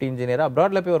ஒரு சேஃப்டி இன்ஜினியரா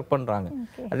அப்ராட்ல போய் ஒர்க் பண்றாங்க.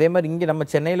 அதே மாதிரி இங்கே நம்ம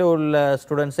சென்னையில் உள்ள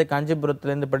ஸ்டூடெண்ட்ஸே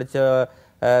காஞ்சிபுரத்துலேருந்து படித்த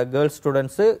கேர்ள்ஸ்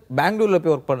ஸ்டூடெண்ட்ஸு பெங்களூர்ல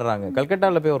போய் ஒர்க் பண்றாங்க,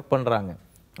 கல்கட்டாவில் போய் ஒர்க் பண்றாங்க.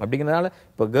 அப்படிங்கிறதுனால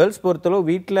இப்போ கேர்ள்ஸ் பொறுத்தளவு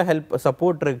வீட்டில்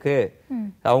சப்போர்ட் இருக்கு,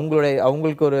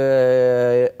 அவங்களுக்கு ஒரு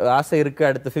ஆசை இருக்கு,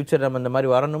 அடுத்த ஃபியூச்சர் நம்ம இந்த மாதிரி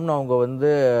வரணும்னு அவங்க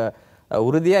வந்து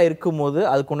உறுதியா இருக்கும்போது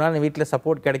அதுக்குண்டான வீட்டில்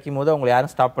சப்போர்ட் கிடைக்கும் போது அவங்களை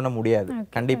யாரும் ஸ்டாப் பண்ண முடியாது.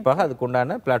 கண்டிப்பாக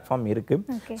அதுக்குண்டான பிளாட்ஃபார்ம் இருக்கு.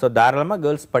 ஸோ தாராளமாக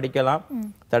கேர்ள்ஸ் படிக்கலாம்,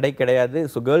 தடை கிடையாது.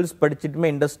 ஸோ கேர்ள்ஸ்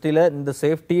படிச்சுட்டுமே இண்டஸ்ட்ரியில இந்த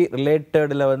சேஃப்டி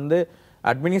ரிலேட்டட்ல வந்து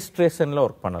அட்மினிஸ்ட்ரேஷன்ல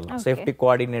ஒர்க் பண்ணலாம். Safety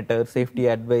coordinator, safety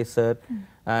advisor,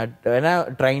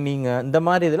 training, இந்த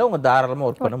மாதிரி இதுல உங்க தாராளமா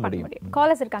ஒர்க் பண்ண முடியும்.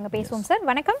 காலர்ஸ் இருக்காங்க, பேசுவோம் சார்.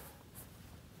 வணக்கம்.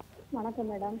 வணக்கம்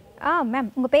மேடம். மேம்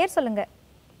உங்க பேர் சொல்லுங்க.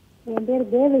 என் பேர்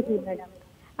தேவகி மேடம்.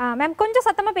 மேம் கொஞ்சம்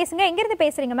சத்தமா பேசுங்க. எங்க இருந்து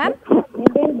பேசுறீங்க மேம்?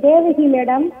 என் பேர் தேவகி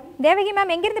மேடம். தேவகி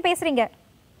மேம் எங்க இருந்து பேசுறீங்க?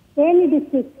 தேனி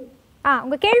டிஸ்ட்ரிக்ட்.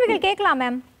 உங்க கேள்விகள் கேட்கலாம்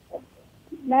மேம்.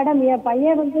 மேடம் என்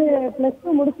பையன் வந்து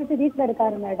 +2 முடிச்சிட்டு வீட்ல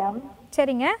இருக்காரு மேடம்.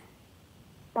 சரிங்க.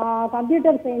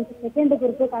 Computer science second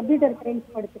group computer science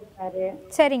படிச்சிருக்காரு.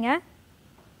 சரிங்க.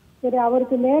 சரி,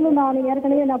 அவருக்கு மேலும் நான்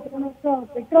ஏற்கனவே போன வருஷம்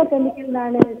பெட்ரோ கெமிக்கல்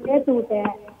நான் சேர்த்து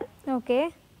விட்டேன். ஓகே.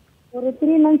 ஒரு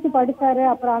 3 months படிச்சாரு.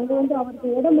 அப்புறம் அங்க வந்து அவருக்கு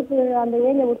உடம்புக்கு அந்த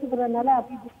ஏரியா ஒத்துக்கிறதுனால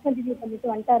அப்படியே டிஸ்கண்டினியூ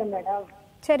பண்ணிட்டு வந்துட்டாரு மேடம்.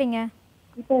 சரிங்க.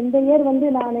 இப்போ இந்த இயர் வந்து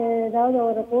நான் ஏதாவது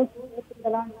ஒரு கோர்ஸ்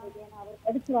எடுத்துக்கலாம், அவர்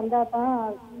படிச்சு வந்தா தான்.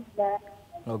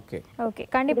 ஓகே ஓகே,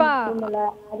 கண்டிப்பா.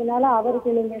 அதனால அவருக்கு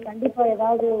நீங்க கண்டிப்பா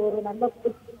ஏதாவது ஒரு நல்ல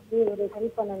கோர்ஸ் ஒரு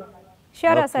ஹெல்ப் பண்ணணும்.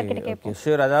 ஷூரா சார் கிட்ட கேட்போம்.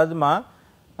 ஷூர். அதாவதுமா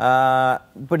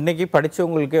இப்போ இன்னைக்கு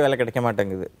படிச்சவங்களுக்கே வேலை கிடைக்க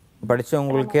மாட்டேங்குது.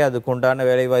 படிச்சவங்களுக்கே அதுக்கு உண்டான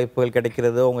வேலை வாய்ப்புகள்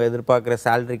கிடைக்கிறது, அவங்க எதிர்பார்க்குற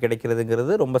சேலரி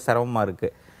கிடைக்கிறதுங்கிறது ரொம்ப சிரமமாக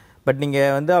இருக்குது. பட்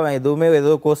நீங்கள் வந்து அவன்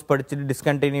ஏதோ கோர்ஸ் படிச்சுட்டு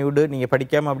டிஸ்கண்டினியூடு நீங்கள்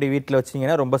படிக்காமல் அப்படி வீட்டில்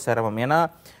வச்சிங்கன்னா ரொம்ப சிரமம். ஏன்னா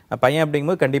பையன்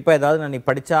அப்படிங்கும்போது கண்டிப்பாக ஏதாவது நான் நீ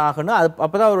படித்தா ஆகணும்.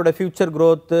 அப்போ தான் அவரோட ஃபியூச்சர்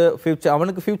க்ரோத்து,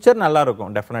 அவனுக்கு ஃபியூச்சர்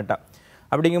நல்லாயிருக்கும் டெஃபினட்டாக.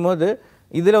 அப்படிங்கும்போது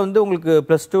இதில் வந்து உங்களுக்கு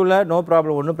 +2ல் நோ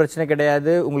ப்ராப்ளம், ஒன்றும் பிரச்சனை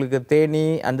கிடையாது. உங்களுக்கு தேனி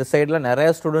அந்த சைடில் நிறைய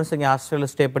ஸ்டூடெண்ட்ஸ் இங்கே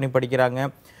ஹாஸ்டலில் ஸ்டே பண்ணி படிக்கிறாங்க.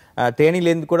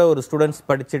 தேனிலேருந்து கூட ஒரு ஸ்டூடெண்ட்ஸ்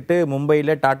படிச்சுட்டு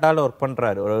மும்பையில் டாட்டாவில் ஒர்க்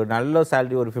பண்ணுறாரு. ஒரு நல்ல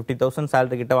சேலரி, ஒரு 50,000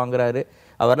 சேலரி கிட்ட வாங்குறாரு.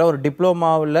 அவரெல்லாம் ஒரு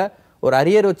டிப்ளமாவில் ஒரு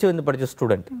அரியர் வச்சு வந்து படித்த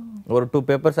ஸ்டூடெண்ட். ஒரு 2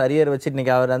 papers அரியர் வச்சு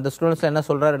இன்னைக்கு அவர் அந்த ஸ்டூடெண்ட்ஸ் என்ன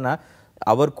சொல்கிறாருன்னா,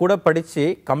 அவர் கூட படித்து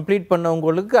கம்ப்ளீட்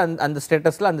பண்ணவங்களுக்கு அந்த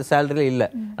ஸ்டேட்டஸில் அந்த சேலரியில் இல்லை.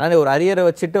 ஆனால் ஒரு அரியரை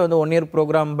வச்சுட்டு வந்து 1 year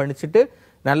ப்ரோக்ராம் படிச்சுட்டு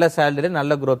நல்ல சேலரியில்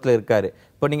நல்ல க்ரோத்தில் இருக்காரு.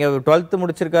 இப்போ நீங்கள் 12th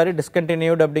முடிச்சிருக்காரு,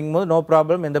 டிஸ்கண்டினியூட் அப்படிங்கும்போது நோ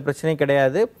ப்ராப்ளம், எந்த பிரச்சனையும்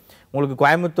கிடையாது. உங்களுக்கு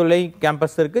கோயம்புத்தூர்லேயும்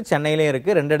கேம்பஸ் இருக்குது, சென்னையிலையும்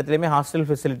இருக்குது, 2 இடத்துலையுமே ஹாஸ்டல்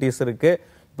ஃபெசிலிட்டிஸ் இருக்குது.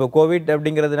 இப்போ கோவிட்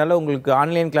அப்படிங்கிறதுனால உங்களுக்கு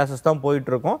ஆன்லைன் கிளாஸஸ் தான்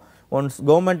போயிட்டுருக்கோம். ஒன்ஸ்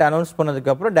கவர்மெண்ட் அனௌன்ஸ்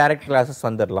பண்ணதுக்கப்புறம் டைரக்ட் கிளாஸஸ்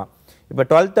வந்துடலாம். இப்போ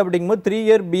 12th அப்படிங்கும்போது 3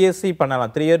 year பிஎஸ்சி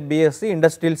பண்ணலாம். 3 year BSc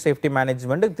industrial safety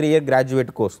management, 3 year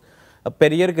graduate course.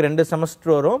 Per இயருக்கு 2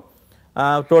 செமஸ்டர் வரும்,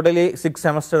 டோட்டலி 6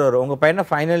 செமஸ்டர் வரும். உங்கள் பையனை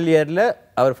ஃபைனல் இயரில்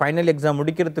அவர் ஃபைனல் எக்ஸாம்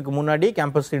முடிக்கிறதுக்கு முன்னாடி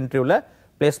கேம்பஸ் இன்டர்வியூவில்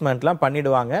பிளேஸ்மெண்ட்லாம்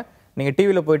பண்ணிவிடுவாங்க. நீங்கள்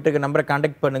டிவியில் போயிட்டு இருக்க நம்பரை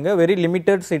காண்டாக்ட் பண்ணுங்கள். வெரி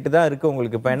லிமிட்டட் சீட்டு தான் இருக்குது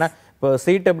உங்களுக்கு. இப்போ ஏன்னா இப்போ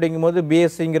சீட் அப்படிங்கும்போது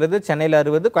பிஎஸ்சிங்கிறது சென்னையில்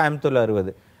 60, கோயம்புத்தூரில்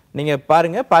 60. நீங்கள்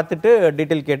பாருங்கள், பார்த்துட்டு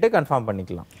டீட்டெயில் கேட்டு கன்ஃபார்ம்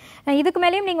பண்ணிக்கலாம். இதுக்கு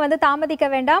மேலேயும் நீங்கள் வந்து தாமதிக்க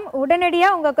வேண்டாம்.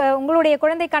 உடனடியாக உங்களுடைய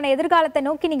குழந்தைக்கான எதிர்காலத்தை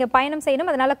நோக்கி நீங்கள் பயணம்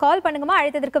செய்யணும். அதனால் கால் பண்ணுங்கம்மா.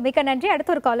 அழைத்ததற்கு மிக்க நன்றி.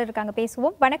 அடுத்து ஒரு காலர் இருக்காங்க,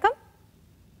 பேசுவோம். வணக்கம்.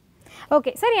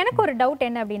 ஓகே சார், எனக்கு ஒரு டவுட்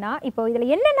என்ன அப்படின்னா, இப்போ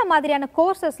இதில் என்னென்ன மாதிரியான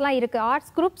கோர்சஸ்லாம் இருக்குது?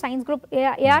 ஆர்ட்ஸ் குரூப், சயின்ஸ் குரூப்,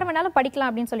 யார் வேணாலும் படிக்கலாம்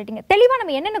அப்படின்னு சொல்லிட்டீங்க. தெளிவாக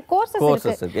நம்ம என்னென்ன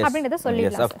கோர்சஸ் இருக்குது அப்படின்றத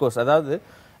சொல்லிடலாம். அஃப்கோர்ஸ், அதாவது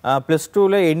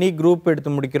 +2ல எனி குரூப்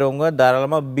எடுத்து முடிக்கிறவங்க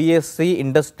தாராளமாக BSc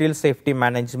industrial safety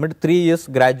management 3 years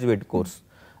graduate course,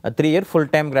 3 year full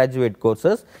time graduate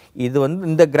courses. இது வந்து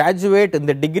இந்த கிராஜுவேட்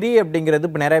இந்த டிகிரி அப்படிங்கிறது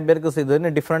இப்போ நிறைய பேருக்கு இது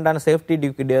வந்து டிஃப்ரெண்டான சேஃப்டி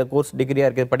கோர்ஸ் டிகிரியாக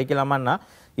இருக்குது, படிக்கலாமான்னா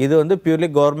இது வந்து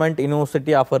பியூர்லி கவர்மெண்ட்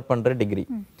யூனிவர்சிட்டி ஆஃபர் பண்ணுற டிகிரி.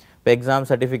 இப்போ எக்ஸாம்,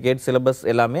 சர்டிஃபிகேட், சிலபஸ்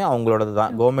எல்லாமே அவங்களோடது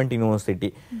தான், கவர்மெண்ட் யூனிவர்சிட்டி.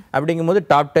 அப்படிங்கும்போது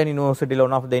டாப் 10 யூனிவர்சிட்டியில்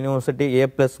one of the university,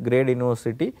 A+ great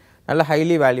university, நல்ல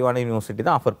ஹைலி வேல்யூவான யூனிவர்சிட்டி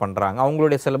தான் ஆஃபர் பண்ணுறாங்க.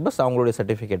 அவங்களுடைய சிலபஸ், அவங்களுடைய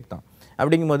சர்டிஃபிகேட் தான்.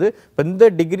 அப்படிங்கும்போது இப்போ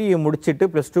இந்த டிகிரியை முடிச்சுட்டு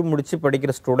 +2 முடிச்சு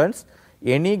படிக்கிற ஸ்டூடெண்ட்ஸ்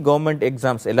எனி கவர்மெண்ட்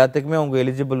எக்ஸாம்ஸ் எல்லாத்துக்குமே அவங்க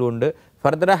எலிஜிபிள் உண்டு.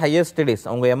 ஃபர்தராக ஹையர் ஸ்டடீஸ்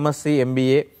அவங்க எம்எஸ்சி,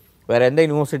 MBA வேறு எந்த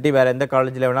யூனிவர்சிட்டி, வேறு எந்த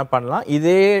காலேஜில் வேணால் பண்ணலாம்.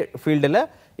 இதே ஃபீல்டில்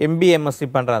MBA, MSc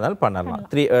பண்ணுறதுனால பண்ணலாம்.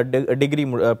 டிகிரி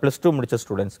 +2 முடிச்ச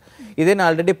ஸ்டூடெண்ட்ஸ். இதே நான்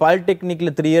ஆல்ரெடி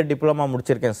பாலிடெக்னிக்கில் 3 year டிப்ளமா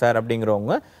முடிச்சிருக்கேன் சார்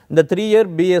அப்படிங்கிறவங்க இந்த 3 year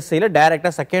BSc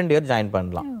டைரெக்டாக செகண்ட் இயர் ஜாயின்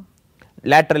பண்ணலாம்.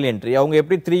 லேட்டரல் என்ட்ரி அவங்க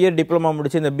எப்படி 3 year டிப்ளமா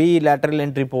முடிச்சு இந்த BE லேட்டரல்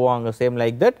என்ட்ரி போவாங்க, சேம்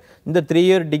லைக் தட் இந்த 3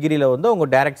 year டிகிரியில் வந்து அவங்க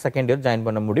டைரக்ட் செகண்ட் இயர் ஜாயின்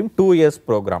பண்ண முடியும். 2 years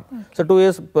program. So 2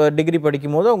 years degree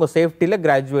படிக்கும் போது அவங்க சேஃப்டியில்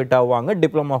கிராஜுவேட் ஆவாங்க,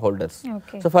 டிப்ளமா ஹோல்டர்ஸ்.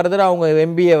 ஸோ ஃபர்தராக அவங்க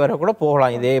MBA வர கூட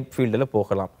போகலாம், இதே ஃபீல்டில்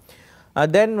போகலாம்.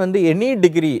 தென் வந்து எனி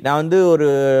டிகிரி, நான் வந்து ஒரு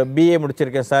BA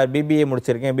முடிச்சிருக்கேன் சார், BBA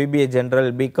முடிச்சிருக்கேன், BBA ஜென்ரல்,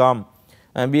 BCom,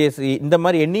 BSc, இந்த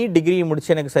மாதிரி எனி டிகிரி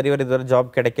முடிச்சு எனக்கு சரிவர இதுவரை ஜாப்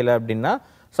கிடைக்கல அப்படின்னா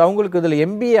ஸோ அவங்களுக்கு இதில்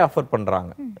MBA ஆஃபர்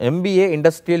பண்ணுறாங்க. MBA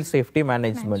industrial safety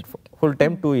management full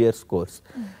time 2 years course.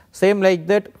 Same like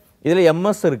that இதில்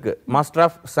MS இருக்குது, master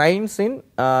of science in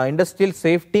industrial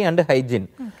safety and hygiene.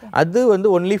 அது வந்து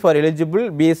only for eligible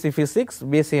BSc physics,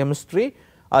 BSc chemistry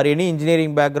or any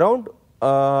engineering background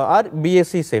R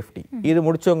BSc safety. இது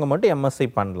முடிச்சவங்க மட்டும் MSc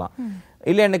பண்ணலாம்.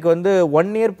 இல்லை எனக்கு வந்து 1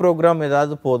 year ப்ரோக்ராம்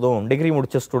ஏதாவது போதும், டிகிரி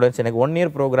முடிச்ச ஸ்டூடெண்ட்ஸ் எனக்கு 1 year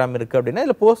ப்ரோக்ராம் இருக்குது அப்படின்னா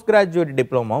இதில் போஸ்ட் கிராஜுவேட்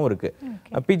டிப்ளமாவும் இருக்குது.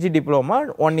 PG diploma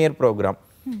 1 year program.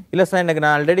 இல்லை சார் எனக்கு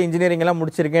நான் ஆல்ரெடி இன்ஜினியரிங் எல்லாம்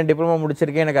முடிச்சிருக்கேன், டிப்ளமா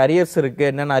முடிச்சிருக்கேன், எனக்கு அரியர்ஸ் இருக்குது,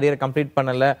 என்னென்ன அரியர் கம்ப்ளீட்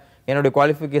பண்ணலை, என்னுடைய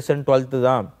குவாலிஃபிகேஷன் 12th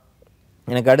தான்,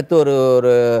 எனக்கு அடுத்து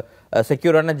ஒரு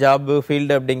செக்யூரான ஜாப்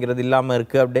ஃபீல்டு அப்படிங்கிறது இல்லாமல்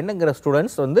இருக்குது அப்படின்னுங்கிற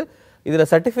ஸ்டூடெண்ட்ஸ் வந்து இதில்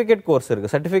சர்டிஃபிகேட் கோர்ஸ்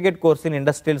இருக்குது. சர்டிஃபிகேட் கோர்ஸ் இன்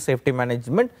இண்டஸ்ட்ரியல் சேஃப்டி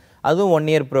மேனேஜ்மெண்ட், அதுவும் 1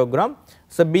 year program.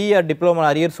 So BA diploma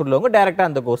arrears உள்ளவங்க டைரெக்டாக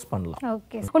அந்த கோர்ஸ் பண்ணலாம்.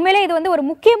 ஓகே, உண்மையிலே இது வந்து ஒரு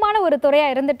முக்கியமான ஒரு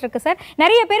துறையாக இருந்துட்டு இருக்கு சார்.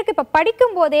 நிறைய பேருக்கு இப்போ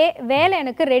படிக்கும் போதே வேலை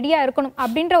எனக்கு ரெடியாக இருக்கணும்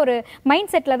அப்படின்ற ஒரு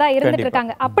மைண்ட் செட்டில் தான் இருந்துட்டு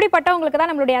இருக்காங்க. அப்படிப்பட்டவங்களுக்கு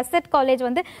தான் நம்மளுடைய ASET காலேஜ்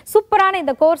வந்து சூப்பரான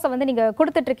இந்த கோர்ஸை வந்து நீங்கள்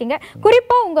கொடுத்துட்டு இருக்கீங்க.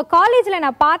 குறிப்பாக உங்கள் காலேஜில்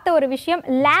நான் பார்த்த ஒரு விஷயம்,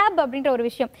 லேப் அப்படின்ற ஒரு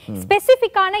விஷயம்,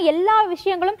 ஸ்பெசிஃபிக்கான எல்லா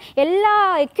விஷயங்களும் எல்லா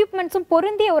எக்யூப்மெண்ட்ஸும்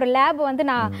பொருந்திய ஒரு லேப் வந்து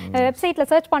நான் வெப்சைட்டில்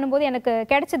சர்ச் பண்ணும்போது எனக்கு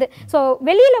கிடைச்சது. ஸோ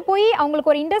வெளியில் போய்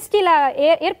அவங்களுக்கு ஒரு இண்டஸ்ட்ரியில்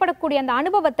ஏற்படக்கூடிய அந்த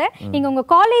அனுபவத்தை நீங்க உங்க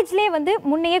காலேஜ்லயே வந்து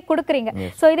முன்னையே கொடுக்குறீங்க.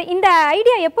 சோ இந்த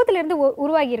ஐடியா எப்போதுல இருந்து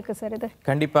உருவாகி இருக்கு சார்? இது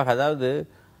கண்டிப்பாக, அதாவது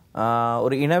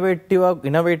ஒரு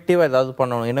இனோவேட்டிவா ஏதாவது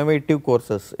பண்ணணும். இனோவேட்டிவ்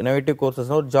கோர்சஸ்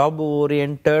ஒரு ஜாப்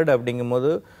ஓரியன்டட்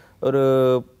அப்படிங்கும்போது ஒரு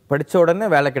படிச்ச உடனே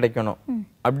வேலை கிடைக்கணும்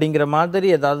அப்படிங்கிற மாதிரி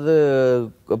ஏதாவது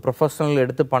ப்ரொஃபஷனல்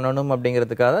எடுத்து பண்ணணும்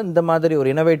அப்படிங்கிறதுக்காக இந்த மாதிரி ஒரு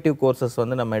இனோவேட்டிவ் கோர்சஸ்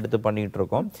வந்து நம்ம எடுத்து பண்ணிட்டு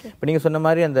இருக்கோம். இப்போ நீங்க சொன்ன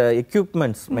மாதிரி அந்த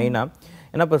எக்யூப்மெண்ட்ஸ் மெயினா,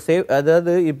 ஏன்னா இப்போ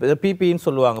அதாவது இப்போ PPEன்னு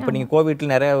சொல்லுவாங்க. இப்போ நீங்கள் கோவிட்ல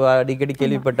நிறைய அடிக்கடி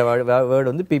கேள்விப்பட்ட வேர்டு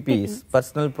வந்து PPEs,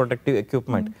 பர்சனல் ப்ரொடெக்டிவ்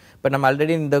எக்யூப்மெண்ட். இப்போ நம்ம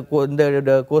ஆல்ரெடி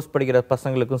இந்த கோர்ஸ் படிக்கிற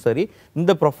பசங்களுக்கும் சரி,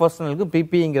 இந்த ப்ரொஃபஷனலுக்கும்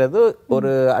PPEங்கிறது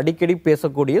ஒரு அடிக்கடி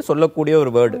சொல்லக்கூடிய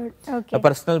ஒரு வேர்டு,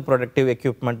 பர்சனல் ப்ரொடெக்டிவ்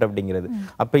எக்யூப்மெண்ட் அப்படிங்கிறது.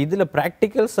 அப்போ இதில்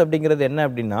ப்ராக்டிகல்ஸ் அப்படிங்கிறது என்ன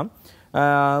அப்படின்னா,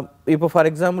 இப்போ ஃபார்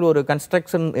எக்ஸாம்பிள் ஒரு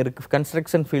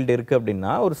கன்ஸ்ட்ரக்ஷன் ஃபீல்டு இருக்குது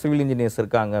அப்படின்னா, ஒரு சிவில் இன்ஜினியர்ஸ்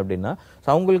இருக்காங்க அப்படின்னா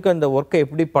அவங்களுக்கு அந்த ஒர்க்கை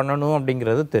எப்படி பண்ணணும்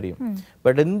அப்படிங்கிறது தெரியும்.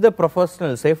 பட் இந்த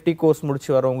ப்ரொஃபஷனல் சேஃப்டி கோர்ஸ்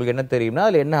முடிச்சு வரவங்களுக்கு என்ன தெரியும்னா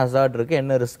அதில் என்ன ஹசார்ட் இருக்குது,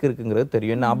 என்ன ரிஸ்க் இருக்குங்கிறது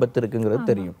தெரியும், என்ன ஆபத்து இருக்குங்கிறது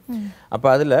தெரியும். அப்போ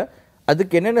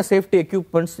அதுக்கு என்னென்ன சேஃப்டி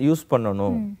எக்யூப்மெண்ட்ஸ் யூஸ்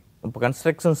பண்ணணும், இப்போ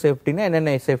கன்ஸ்ட்ரக்ஷன் சேஃப்டினா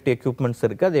என்னென்ன சேஃப்டி எக்யூப்மெண்ட்ஸ்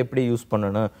இருக்குது, அதை எப்படி யூஸ்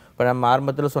பண்ணணும். இப்போ நம்ம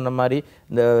ஆரம்பத்தில் சொன்ன மாதிரி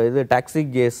இந்த டாக்ஸி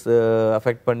கேஸ்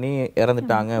அஃபெக்ட் பண்ணி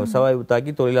இறந்துட்டாங்க, விசவாயு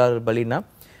தாக்கி தொழிலாளர் பலினா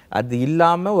அது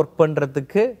இல்லாமல் ஒர்க்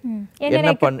பண்ணுறதுக்கு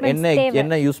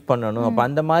என்ன யூஸ் பண்ணணும். அப்போ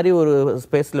அந்த மாதிரி ஒரு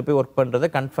ஸ்பேஸில் போய் ஒர்க் பண்ணுறதை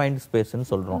கன்ஃபைன்ட் ஸ்பேஸ்ன்னு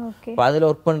சொல்கிறோம். இப்போ அதில்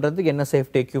ஒர்க் பண்ணுறதுக்கு என்ன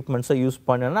சேஃப்டி எக்யூப்மெண்ட்ஸை யூஸ்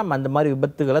பண்ணோன்னா நம்ம அந்த மாதிரி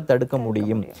விபத்துகளை தடுக்க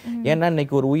முடியும். ஏன்னா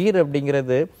இன்னைக்கு ஒரு உயிர்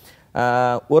அப்படிங்கிறது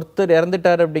ஒருத்தர்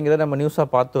இறந்துட்டார் அப்படிங்கிறத நம்ம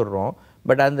நியூஸாக பார்த்துடுறோம்.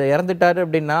 பட் அந்த இறந்துட்டாரு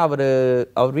அப்படின்னா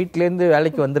அவர் வீட்டிலேருந்து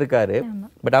வேலைக்கு வந்திருக்காரு,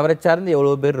 பட் அவரை சார்ந்து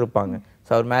எவ்வளோ பேர் இருப்பாங்க.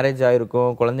 ஸோ அவர் மேரேஜ்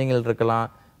ஆகிருக்கும், குழந்தைங்கள் இருக்கலாம்,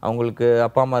 அவங்களுக்கு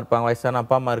அப்பா அம்மா இருப்பாங்க, வயசான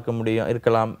அப்பா அம்மா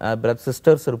இருக்கலாம், பிரதர்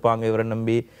சிஸ்டர்ஸ் இருப்பாங்க இவரை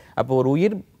நம்பி. அப்போ ஒரு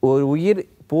உயிர்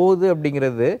போகுது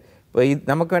அப்படிங்கிறது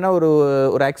நமக்கு வேணா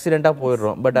ஒரு ஆக்சிடென்ட்டாக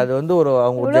போயிடுறோம், பட் அது வந்து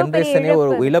அவங்க ஜென்ரேஷனே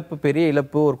ஒரு இழப்பு, பெரிய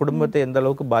இழப்பு, ஒரு குடும்பத்தை எந்த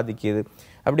அளவுக்கு பாதிக்குது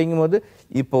அப்படிங்கும்போது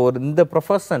இப்போ இந்த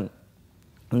ப்ரொஃபஷன்,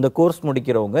 இந்த கோர்ஸ்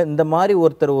முடிக்கிறவங்க இந்த மாதிரி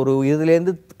ஒருத்தர் ஒரு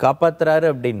இதுலேருந்து காப்பாத்துறாரு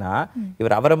அப்படின்னா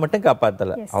இவர் அவரை மட்டும்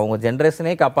காப்பாத்தல, அவங்க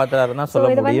ஜெனரேஷனே காப்பாத்துறாருன்னா சொல்ல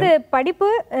முடியும். இது வந்து படிப்பு,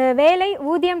 வேலை,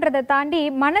 ஊதியம்ன்றதை தாண்டி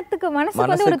மனசுக்கு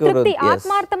வந்து ஒரு திருப்தி,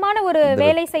 ஆத்மார்த்தமான ஒரு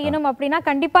வேலை செய்யணும் அப்படின்னா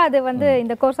கண்டிப்பா அது வந்து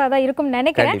இந்த கோர்ஸா தான் இருக்கும்னு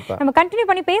நினைக்கிறேன். நம்ம கண்டினியூ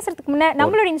பண்ணி பேசுறதுக்கு முன்ன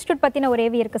நம்மளோட இன்ஸ்டிடியூட் பத்தின ஒரு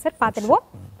ஏவி இருக்கு சார், பார்த்துடுவோம்,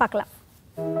 பார்க்கலாம்.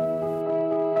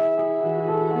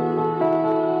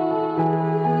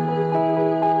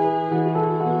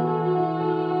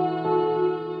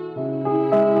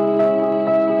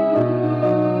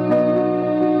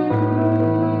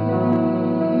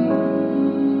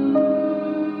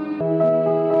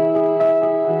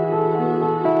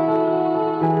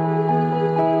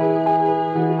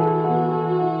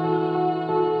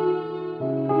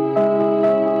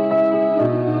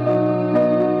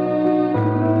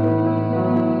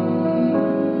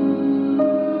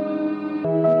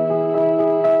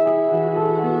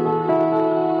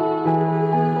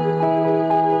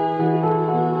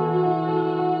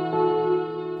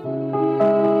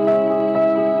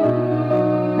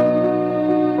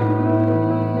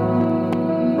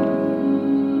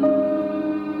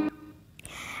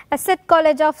 ASET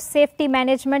college of safety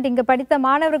management இங்கே படித்த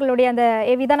மாணவர்களுடைய அந்த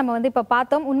ஏவி தான் நம்ம வந்து இப்போ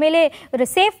பார்த்தோம். உண்மையிலே ஒரு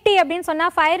சேஃப்டி அப்படின்னு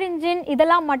சொன்னால் ஃபயர் இன்ஜின்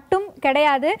இதெல்லாம் மட்டும்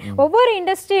கிடையாது, ஒவ்வொரு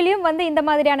இண்டஸ்ட்ரியிலையும் வந்து இந்த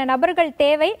மாதிரியான நபர்கள்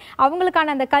தேவை.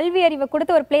 அவங்களுக்கான அந்த கல்வி அறிவை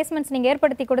கொடுத்து ஒரு பிளேஸ்மெண்ட்ஸ் நீங்கள்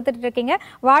ஏற்படுத்தி கொடுத்துட்டு இருக்கீங்க.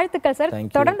 வாழ்த்துக்கள் சார்.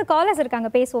 தொடர்ந்து காலர்ஸ்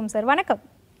இருக்காங்க, பேசுவோம் சார். வணக்கம்.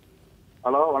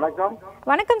 ஹலோ, வணக்கம்.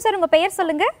 வணக்கம் சார், உங்கள் பெயர்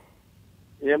சொல்லுங்க.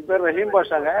 என் பேர் ரஹீம்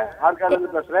பாஷாங்க,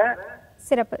 ஆற்காடுலேருந்து பேசுகிறேன்.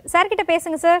 சிறப்பு சார், கிட்ட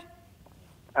பேசுங்க சார்.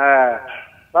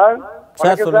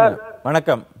 சார் சொல்லுங்க.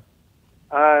 வணக்கம்,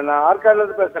 நான்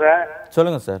ஆற்காடுலேருந்து பேசுறேன்.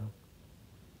 சொல்லுங்க சார்.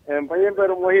 என் பையன்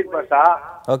பேரு மோஹித் பாஷா.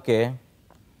 ஓகே.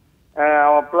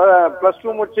 அவன்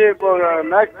 +2 முடிச்சு இப்போ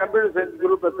மேக்ஸ் கம்ப்யூட்டர் சயின்ஸ்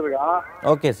குரூப் எடுத்திருக்கான்.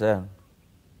 Okay sir.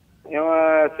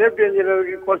 இவன் சேஃப்டி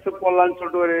இன்ஜினியருக்கு கோர்ஸ் போடலான்னு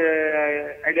சொல்லிட்டு ஒரு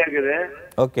ஐடியா இருக்குது.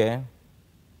 ஓகே.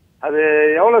 அது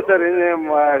எவ்வளோ சார்,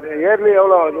 இயர்லி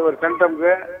எவ்வளோ ஒரு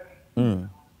சென்டம்க்கு?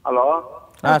 ஹலோ,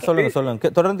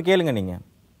 சொல்லுங்க, தொடர்ந்து கேளுங்க நீங்க.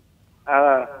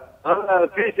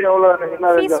 ஃபீஸ் எவ்வளோ,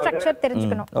 ஃபீஸ் ஸ்ட்ரக்சர்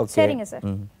தெரிஞ்சுக்கணும். சரிங்க சார்.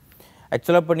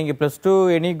 ஆக்சுவலாக இப்போ நீங்கள் +2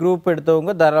 எனி குரூப்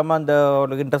எடுத்தவங்க தாராளமாக அந்த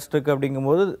உங்களுக்கு இன்ட்ரெஸ்ட் இருக்குது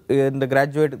அப்படிங்கும்போது இந்த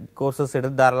கிராஜுவேட் கோர்சஸ்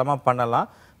எடுத்து தாராளமாக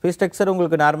பண்ணலாம். ஃபீஸ் ஸ்ட்ரக்சர்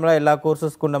உங்களுக்கு நார்மலாக எல்லா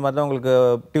கோர்சஸ்க்கு உள்ள மாதிரி தான். உங்களுக்கு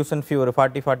டியூஷன் ஃபீ ஒரு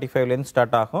 40-45லேருந்து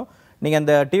ஸ்டார்ட் ஆகும். நீங்கள்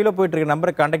அந்த டிவியில் போயிட்டு இருக்க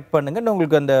நம்பரை கான்டாக்ட் பண்ணுங்கள்.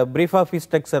 உங்களுக்கு அந்த ப்ரீஃபாக ஃபீஸ்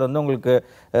ஸ்ட்ரக்சர் வந்து உங்களுக்கு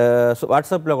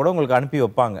வாட்ஸ்அப்பில் கூட உங்களுக்கு அனுப்பி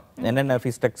வைப்பாங்க, என்னென்ன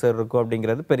ஃபீஸ் ஸ்ட்ரக்சர் இருக்கும்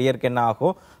அப்படிங்கிறது, பெர் இயருக்கு என்ன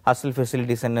ஆகும், ஹாஸ்டல்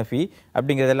ஃபெசிலிட்டிஸ் என்ன ஃபீ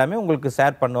அப்படிங்கிறது எல்லாமே உங்களுக்கு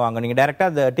ஷேர் பண்ணுவாங்க. நீங்கள்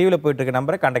டேரெக்டாக அந்த டிவியில் போயிட்டு இருக்க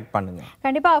நம்பரை கான்டாக்ட் பண்ணுங்கள்.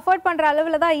 கண்டிப்பாக அஃபோர்ட் பண்ணுற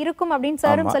அளவில் தான் இருக்கும் அப்படின்னு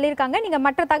சாரும் சொல்லியிருக்காங்க. நீங்கள்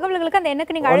மற்ற தகவல்களுக்கு அந்த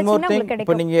எண்ணுக்கு நீங்கள் அழைச்சிங்கன்னா உங்களுக்கு கிடைக்கும்.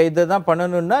 இப்போ நீங்கள் இதை தான்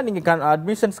பண்ணணும்னா நீங்கள்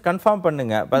அட்மிஷன்ஸ் கன்ஃபார்ம்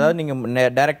பண்ணுங்கள். அதாவது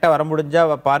நீங்கள் டேரெக்டாக வர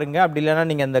முடிஞ்சால் பாருங்கள், அப்படி இல்லைன்னா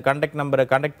நீங்கள் அந்த கான்டாக்ட் நம்பரை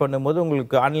கான்டாக்ட் பண்ணும்போது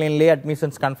உங்களுக்கு ஆன்லைன்லேயே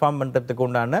அட்மிஷன்ஸ் கன்ஃபார்ம் பண்ணுறதுக்கு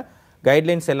உண்டான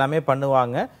கைட்லைன்ஸ் எல்லாமே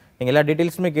பண்ணுவாங்க. நீங்கள் எல்லா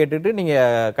டீட்டெயில்ஸுமே கேட்டுட்டு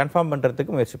நீங்கள் கன்ஃபார்ம்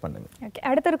பண்ணுறதுக்கு முயற்சி பண்ணுங்க. ஓகே,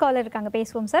 அடுத்த ஒரு காலர் இருக்காங்க,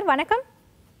 பேசுவோம் சார். வணக்கம்.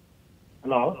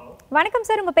 ஹலோ, வணக்கம்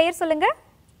சார், உங்கள் பெயர் சொல்லுங்க.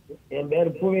 என் பேர்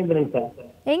பூவேந்திரன் சார்.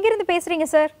 எங்கிருந்து பேசுறீங்க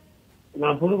சார்?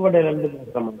 நான் புதுக்கோட்டையிலேருந்து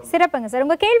பேசுகிறேன். சிறப்புங்க சார்,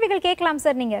 உங்கள் கேள்விகள் கேட்கலாம்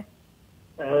சார். நீங்கள்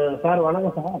சார்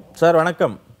வணக்கம் சார். சார்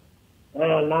வணக்கம்.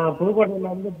 நான்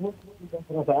புதுக்கோட்டையிலேருந்து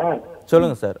பேசுகிறேன் சார்.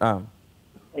 சொல்லுங்க சார்.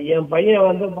 என் பையன்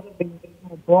வந்து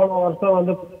போன வருஷம்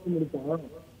வந்து முடிச்சான்.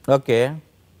 ஓகே.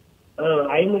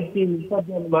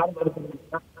 537 மார்க்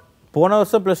எடுத்துருக்கான். போன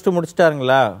வருஷம் +2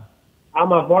 முடிச்சிட்டாருங்களா?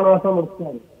 ஆமா, போன வருஷம்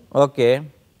முடிச்சிட்டாரு. ஓகே.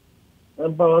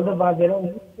 இப்ப வந்து பாத்தீங்கன்னா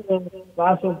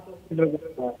கிளாஸ்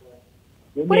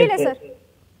புரியல சார்.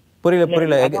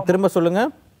 புரியல, திரும்ப சொல்லுங்க.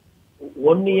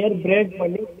 1 இயர் பிரேக்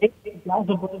பண்ணி கிளாஸ்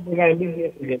போட்டுட்டு இருக்கான்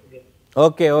MBBS.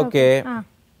 Okay okay.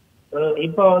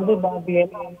 இப்ப வந்து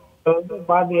பாத்தீங்கன்னா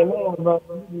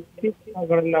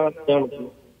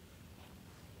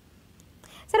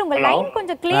சார் உங்க லைன்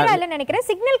கொஞ்சம் கிளியரா இல்ல நினைக்கிறேன்.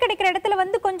 சிக்னல் கிடைக்கிற இடத்துல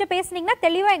வந்து கொஞ்சம் பேசுனீங்கன்னா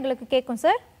தெளிவா எங்களுக்கு கேட்கும்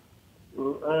சார்.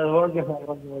 Okay sir,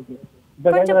 okay.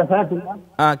 இப்ப கேக்குதா சார்?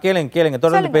 கேளுங்க,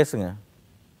 தொடர்ந்து பேசுங்க.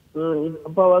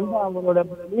 இப்ப வந்து அவங்களோட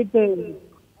வீட்டு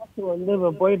வந்து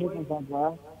போயிட்டு இருக்கேன்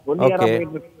சார். 1 இயரா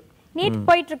போயிட்டு இருக்கு. நீட்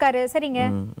போயிட்டு இருக்காரு. சரிங்க.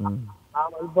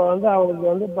 இப்ப வந்து அவங்களுக்கு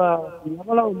வந்து இப்ப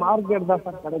எவ்வளவு மார்க் எடுத்தா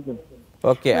சார் கிடைக்கும்?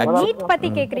 ஓகே. நீட் பத்தி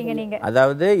கேக்குறீங்க நீங்க.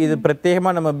 அதாவது இது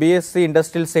பிரத்யேகமா நம்ம பிஎஸ்சி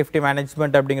இண்டஸ்ட்ரியல் சேஃப்டி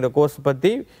மேனேஜ்மெண்ட் அப்படிங்கிற கோர்ஸ்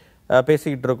பத்தி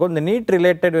பேசிக்கிட்டு இருக்கோம். இந்த நீட்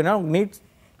ரிலேட்டட் வேணா நீட்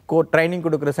ட்ரைனிங்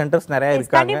கொடுக்குற சென்டர்ஸ் நிறைய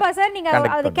இருக்காங்க. கண்டிப்பா சார், நீங்க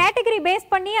அது கேட்டகரி பேஸ்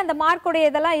பண்ணி அந்த மார்க்கோட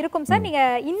இதெல்லாம் இருக்கும் சார். நீங்க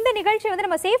இந்த நிகழ்ச்சி வந்து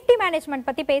நம்ம சேஃப்டி மேனேஜ்மெண்ட்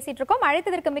பத்தி பேசிட்டு இருக்கோம்.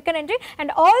 அழைத்ததற்கு மிக்க நன்றி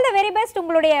and all the very best.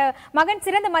 உங்களுடைய மகன்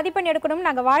சிறந்த மதிப்பெண் எடுக்கணும்னு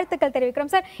நாங்க வாழ்த்துக்கள்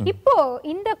தெரிவிக்கிறோம் சார். இப்போ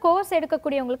இந்த கோர்ஸ்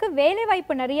எடுக்கக்கூடியவங்களுக்கு வேலை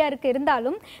வாய்ப்பு நிறைய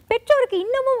இருந்தாலும் பெற்றோருக்கு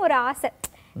இன்னமும் ஒரு ஆசை,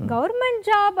 கவர்மெண்ட்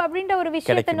ஜாப் அப்படின்ற ஒரு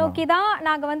விஷயத்தை நோக்கி தான்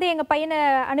நாங்க வந்து எங்க பையனை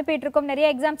அனுப்பிட்டு இருக்கோம். நிறைய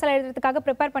எக்ஸாம்ஸ் எல்லாம் எழுதுறதுக்காக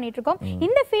ப்ரிப்பேர் பண்ணிட்டு இருக்கோம்.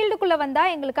 இந்த ஃபீல்டுக்குள்ள வந்தா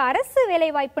எங்களுக்கு அரசு வேலை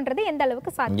வாய்ப்புன்றது எந்த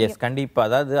அளவுக்கு சாத்தியம்? எஸ், கண்டிப்பா.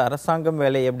 அதாவது அரசாங்கம்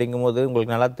வேலை அப்படிங்கும்போது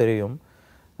உங்களுக்கு நல்லா தெரியும்,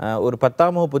 ஒரு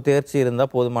 10ஆம் வகுப்பு தேர்ச்சி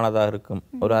இருந்தால் போதுமானதாக இருக்கும்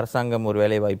ஒரு அரசாங்கம் ஒரு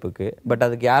வேலை வாய்ப்புக்கு. பட்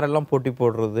அதுக்கு யாரெல்லாம் போட்டி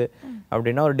போடுறது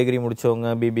அப்படின்னா, ஒரு டிகிரி முடிச்சவங்க,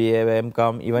 பிபிஏ,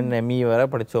 எம்காம், ஈவன் எம்இ வரை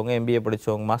படித்தவங்க, எம்பிஏ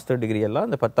படித்தவங்க, மாஸ்டர் டிகிரி எல்லாம்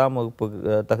இந்த 10ஆம் வகுப்பு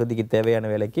தகுதிக்கு தேவையான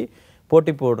வேலைக்கு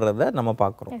போட்டி போடுறத நம்ம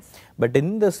பார்க்குறோம். பட்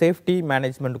இந்த சேஃப்டி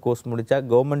மேனேஜ்மெண்ட் கோர்ஸ் முடித்தா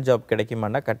கவர்மெண்ட் ஜாப்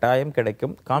கிடைக்குமானா கட்டாயம்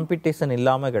கிடைக்கும். காம்படிஷன்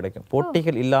இல்லாமல் கிடைக்கும்,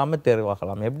 போட்டிகள் இல்லாமல்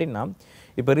தேர்வாகலாம். எப்படின்னா,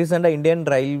 இப்போ ரீசெண்டாக இந்தியன்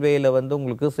ரயில்வேயில் வந்து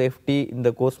உங்களுக்கு சேஃப்டி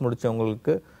இந்த கோர்ஸ்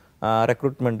முடித்தவங்களுக்கு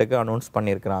ரெக்ரூட்மெண்ட்டுக்கு அனௌன்ஸ்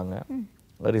பண்ணியிருக்கிறாங்க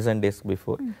ரீசன்ட் டேஸ்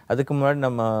பிஃபோர். அதுக்கு முன்னாடி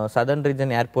நம்ம southern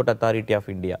region airport authority of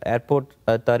India, airport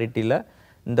அத்தாரிட்டியில்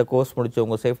இந்த கோர்ஸ்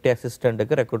முடிச்சவங்க சேஃப்டி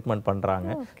அசிஸ்டண்ட்டுக்கு ரெக்ரூட்மெண்ட் பண்ணுறாங்க.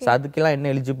 ஸோ அதுக்கெல்லாம் என்ன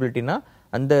எலிஜிபிலிட்டினா,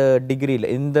 அந்த டிகிரியில்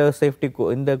இந்த சேஃப்டி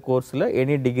இந்த கோர்ஸில்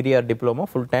any degree R diploma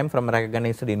full time from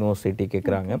recognised university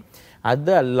கேட்குறாங்க.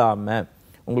 அது அல்லாமல்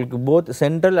உங்களுக்கு போத்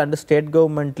சென்ட்ரல் அண்ட் ஸ்டேட்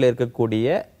கவர்மெண்ட்டில்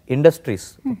இருக்கக்கூடிய இண்டஸ்ட்ரீஸ்,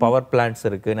 பவர் பிளான்ட்ஸ்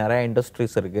இருக்குது, நிறையா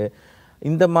இண்டஸ்ட்ரீஸ் இருக்குது.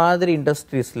 இந்த மாதிரி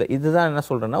இண்டஸ்ட்ரீஸில் இதுதான் என்ன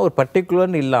சொல்கிறேன்னா, ஒரு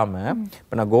பர்டிகுலர்னு இல்லாமல்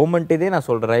இப்போ நான் கவர்மெண்ட் இதே நான்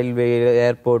சொல்கிறேன், ரயில்வே,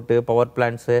 ஏர்போர்ட்டு, பவர்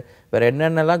பிளான்ட்ஸு, வேறு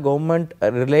என்னென்னலாம் கவர்மெண்ட்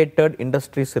ரிலேட்டட்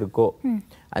இண்டஸ்ட்ரீஸ் இருக்கோ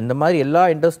அந்த மாதிரி எல்லா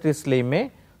இண்டஸ்ட்ரீஸ்லேயுமே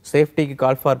சேஃப்டிக்கு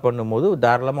கால் ஃபார் பண்ணும்போது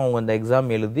தாராளமாக அவங்க அந்த எக்ஸாம்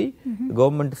எழுதி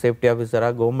கவர்மெண்ட் சேஃப்டி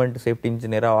ஆஃபீஸராக, கவர்மெண்ட் சேஃப்டி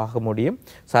இன்ஜினியராக ஆக முடியும்.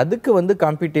 ஸோ அதுக்கு வந்து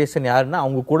காம்படிஷன் யாருன்னா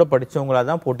அவங்க கூட படித்தவங்களாக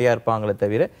தான் போட்டியாக இருப்பாங்களே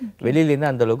தவிர வெளியிலேருந்து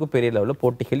அந்த அளவுக்கு பெரிய லெவலில்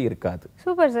போட்டிகள் இருக்காது.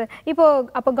 Super sir.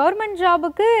 அப்போ கவர்மெண்ட்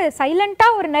ஜாபுக்கு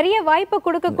சைலண்டாக ஒரு நிறைய வாய்ப்பு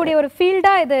கொடுக்கக்கூடிய ஒரு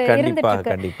ஃபீல்டாக இது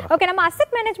இருந்துட்டு இருக்கு. ஓகே, நம்ம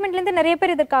அசெட் மேனேஜ்மெண்ட்லேருந்து நிறைய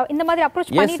பேர் இந்த மாதிரி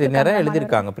அப்ரோச் பண்ணிட்டு நிறைய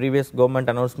எழுதியிருக்காங்க. ப்ரீவியஸ்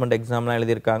கவர்மெண்ட் அனௌன்ஸ்மெண்ட் எக்ஸாம்லாம்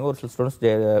எழுதியிருக்காங்க. ஒரு சில ஸ்டூடெண்ட்ஸ்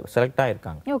செலக்ட்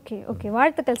ஆகிருக்காங்க. ஓகே ஓகே,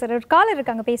 வாழ்த்துக்கள் சார். ஒரு காலர்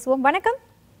இருக்காங்க, பேசுவோம். வணக்கம்.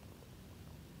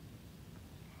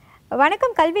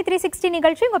 வணக்கம், கல்வி 360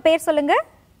 நிகழ்ச்சி. உங்க பேர் சொல்லுங்க.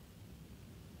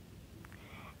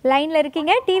 லைன்ல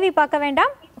இருக்கீங்க, டிவி பார்க்க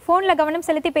வேண்டாம், போன்ல கவனம்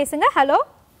செலுத்தி பேசுங்க. ஹலோ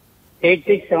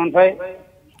 8675.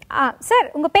 சார்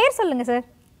உங்க பேர் சொல்லுங்க சார்.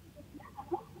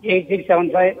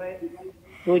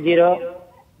 867520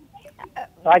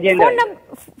 ராஜேந்திரன்.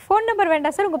 போன் நம்பர்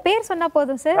வேண்டாம் சார், உங்க பேர் சொன்னா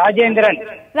போதும் சார். ராஜேந்திரன்.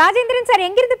 ராஜேந்திரன் சார்,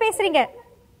 எங்க இருந்து பேசுறீங்க?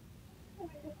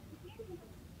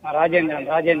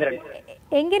 ராஜேந்திரன்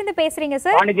எங்க இருந்து பேசுறீங்க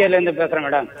சார்? பாண்டிச்சேரியில இருந்து பேசுறேன்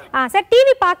மேடம். சார்,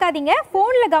 டிவி பார்க்காதீங்க,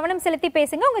 போன்ல கவனம் செலுத்தி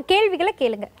பேசுங்க, உங்க கேள்விகளை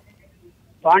கேளுங்க.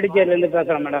 பாண்டிச்சேரியில இருந்து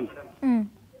பேசுறேன் மேடம்.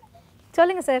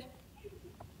 சொல்லுங்க சார்.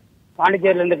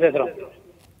 பாண்டிச்சேரியில இருந்து பேசுறோம்.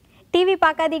 டிவி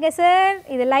பார்க்காதீங்க சார்,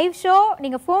 இது லைவ் ஷோ,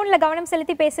 நீங்க போன்ல கவனம்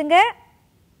செலுத்தி பேசுங்க.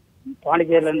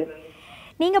 பாண்டிச்சேரியில இருந்து.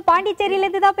 நீங்க பாண்டிச்சேரியில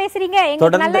இருந்து தான் பேசுறீங்க,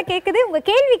 எங்களுக்கு நல்லா கேக்குது. உங்க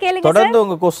கேள்வி கேளுங்க சார். தொடர்ந்து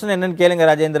உங்க क्वेश्चन என்னன்னு கேளுங்க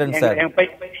ராஜேந்திரன் சார்.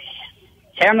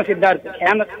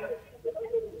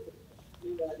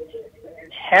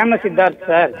 ஹேம சித்தார்த்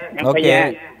சார். ஓகே,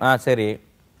 சரி.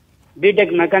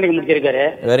 பிடெக் மெக்கானிக் முடிச்சிருக்காரு.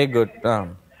 Very good.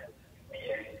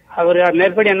 அவர்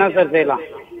மேற்படி என்ன சார் செய்யலாம்?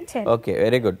 Okay,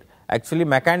 very good. Actually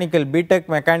mechanical, BTech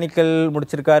mechanical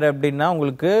முடிச்சிருக்காரு அப்படின்னா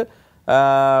உங்களுக்கு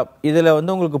இதில்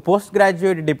வந்து உங்களுக்கு போஸ்ட்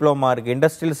கிராஜுவேட் டிப்ளமா இருக்குது,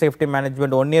 industrial safety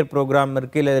management 1 year programme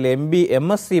இருக்குது. இல்லை இதில்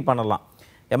எம்எஸ்சி பண்ணலாம்.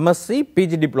 MSc,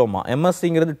 PG diploma.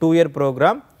 எம்எஸ்சிங்கிறது 2 year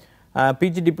programme,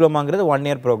 PG டிப்ளமாங்கிறது 1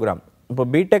 year programme. இப்போ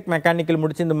பிடெக் மெக்கானிக்கல்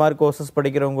முடிச்சு இந்த மாதிரி கோர்சஸ்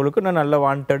படிக்கிறவங்களுக்கு நான் நல்ல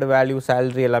வாண்டட் வேல்யூ,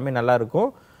 சேலரி எல்லாமே நல்லா இருக்கும்.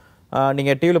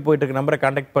 நீங்கள் டிவியில் போயிட்டு இருக்க நம்பரை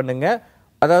கான்டாக்ட் பண்ணுங்கள்.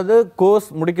 அதாவது கோர்ஸ்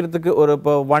முடிக்கிறதுக்கு ஒரு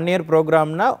இப்போ 1 இயர்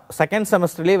ப்ரோக்ராம்னா செகண்ட்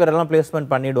செமஸ்டர்லேயே வேறெல்லாம்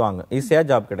பிளேஸ்மெண்ட் பண்ணிவிடுவாங்க, ஈஸியாக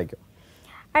ஜாப் கிடைக்கும்.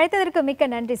 அழைத்ததற்கு மிக்க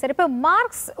நன்றி சார். இப்போ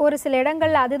மார்க்ஸ் ஒரு சில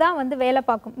இடங்கள்ல அதுதான் வந்து வேலை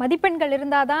பார்க்கும், மதிப்பெண்கள்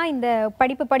இருந்தால் தான் இந்த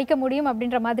படிப்பு படிக்க முடியும்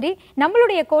அப்படின்ற மாதிரி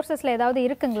நம்மளுடைய கோர்சஸ்ல ஏதாவது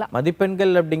இருக்குங்களா?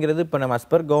 மதிப்பெண்கள் அப்படிங்கிறது இப்போ நம்ம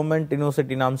அஸ்பர் கவர்மெண்ட்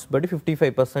யூனிவர்சிட்டி நாம்ஸ் படி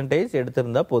 55%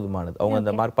 எடுத்திருந்தா போதுமானது. அவங்க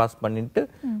அந்த மார்க் பாஸ் பண்ணிட்டு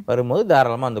வரும்போது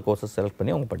தாராளமாக அந்த கோர்சஸ் செலக்ட்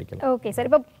பண்ணி அவங்க படிக்கலாம். Okay sir.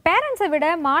 இப்போ பேரண்ட்ஸை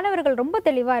விட மாணவர்கள் ரொம்ப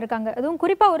தெளிவாக இருக்காங்க. அதுவும்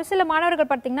குறிப்பாக ஒரு சில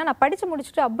மாணவர்கள் பார்த்தீங்கன்னா, நான் படித்து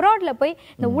முடிச்சுட்டு அப்ராட்ல போய்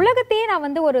இந்த உலகத்தையே நான்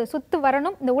வந்து ஒரு சுத்து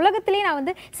வரணும், இந்த உலகத்திலேயே நான்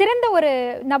வந்து சிறந்த ஒரு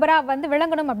நபராக வந்து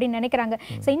விளங்கணும் அப்படின்னு நினைக்கிறாங்க.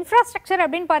 சோ இன்ஃப்ராஸ்ட்ரக்சர்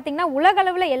அப்படின்னு பாத்தீங்கன்னா உலக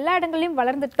அளவுல எல்லா இடங்களிலும்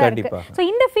வளர்ந்துட்டு தான் இருக்கு. சோ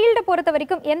இந்த ஃபீல்ட பொறுத்த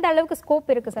வரைக்கும் எந்த அளவுக்கு ஸ்கோப்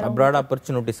இருக்கு சார்? அப்ராட்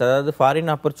ஆப்பர்ச்சுனிட்டிஸ், அதாவது ஃபாரின்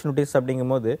ஆப்பர்ச்சுனிட்டிஸ்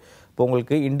அப்படிங்கும்போது இப்போ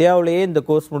உங்களுக்கு இந்தியாவிலேயே இந்த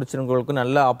கோர்ஸ் முடிச்சவங்களுக்கு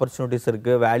நல்ல ஆப்பர்ச்சுனிட்டிஸ்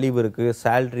இருக்கு, வேல்யூ இருக்கு,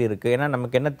 சேலரி இருக்கு. ஏன்னா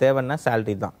நமக்கு என்ன தேவைன்னா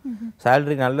சேலரி தான்.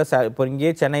 சேலரி நல்ல இப்போ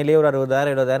இங்கேயே சென்னையிலேயே ஒரு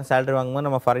 60,000-70,000 சேலரி வாங்கும்போது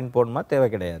நம்ம ஃபாரின் போகணுமா? தேவை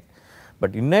கிடையாது.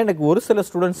 பட் இன்னும் எனக்கு ஒரு சில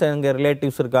ஸ்டூடெண்ட்ஸ் எங்கள்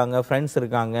ரிலேட்டிவ்ஸ் இருக்காங்க, ஃப்ரெண்ட்ஸ்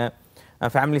இருக்காங்க,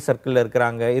 ஃபேமிலி சர்க்கிளில்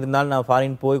இருக்கிறாங்க, இருந்தாலும் நான்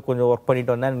ஃபாரின் போய் கொஞ்சம் ஒர்க்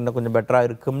பண்ணிட்டு வந்தேன் இன்னும் கொஞ்சம் பெட்டராக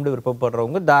இருக்கும்னு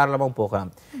விருப்பப்படுறவங்க தாராளமாக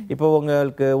போகலாம். இப்போ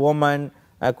உங்களுக்கு Oman,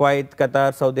 Kuwait,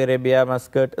 Qatar, Saudi Arabia,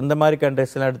 Muscat இந்த மாதிரி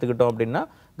கண்ட்ரிஸ்லாம் எடுத்துக்கிட்டோம் அப்படின்னா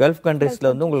கல்ஃப்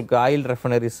கண்ட்ரீஸில் வந்து உங்களுக்கு oil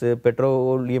ரெஃபனரிஸு,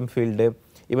 petroleum field,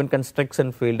 even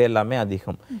construction field எல்லாமே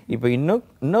அதிகம். இப்போ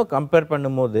இன்னும் கம்பேர்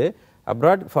பண்ணும்போது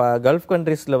அப்ராட் கல்ஃப்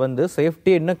கண்ட்ரீஸில் வந்து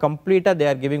சேஃப்டி இன்னும் கம்ப்ளீட்டாக they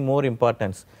are giving more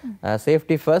importance.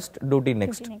 Safety first, duty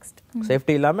next.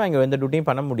 Safety இல்லாமல் அங்கே எந்த டியூட்டியும்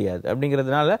பண்ண முடியாது.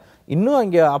 அப்படிங்கிறதுனால இன்னும்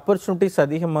அங்கே ஆப்பர்ச்சுனிட்டிஸ்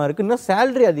அதிகமாக இருக்குது, இன்னும்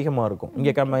சேலரி அதிகமாக இருக்கும்.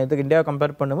 இங்கே இதுக்கு இந்தியாவை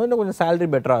கம்பேர் பண்ணும்போது இன்னும் கொஞ்சம் சேலரி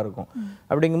பெட்டராக இருக்கும்.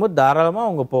 அப்படிங்கும்போது தாராளமாக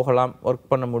அவங்க போகலாம், ஒர்க்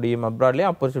பண்ண முடியும். அப்ராட்லேயே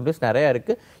ஆப்பர்ச்சுனிட்டிஸ் நிறையா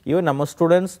இருக்குது. ஈவன் நம்ம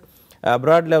ஸ்டூடெண்ட்ஸ்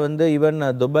அப்ராட்ல வந்து ஈவன்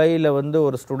துபாயில் வந்து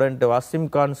ஒரு ஸ்டூடெண்ட் வாசிம்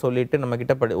கான் சொல்லிட்டு நம்ம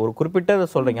கிட்ட ஒரு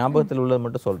குறிப்பிட்ட சொல்கிறேன், ஞாபகத்தில் உள்ளது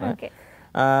மட்டும் சொல்கிறேன்.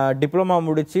 டிப்ளமா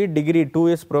முடிச்சு டிகிரி 2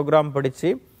 இயர்ஸ் ப்ரோக்ராம் படித்து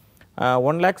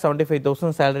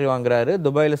 1,75,000 சேலரி வாங்குறாரு.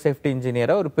 துபாயில் சேஃப்டி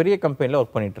இன்ஜினியராக ஒரு பெரிய கம்பெனியில்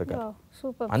ஒர்க் பண்ணிட்டு இருக்காரு.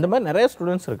 அந்த மாதிரி நிறைய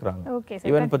ஸ்டூடெண்ட்ஸ் இருக்கிறாங்க.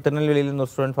 ஈவன் இப்போ திருநெல்வேலியிலேருந்து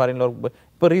ஒரு ஸ்டூடெண்ட் ஃபாரின்ல ஒர்க்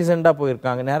இப்போ ரீசெண்டாக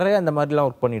போயிருக்காங்க. நிறைய அந்த மாதிரிலாம்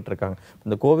ஒர்க் பண்ணிட்டு இருக்காங்க.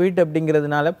 இந்த கோவிட்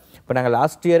அப்படிங்கிறதுனால இப்போ நாங்கள்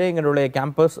லாஸ்ட் இயரே எங்களுடைய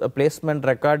கேம்பஸ்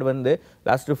பிளேஸ்மெண்ட் ரெக்கார்டு வந்து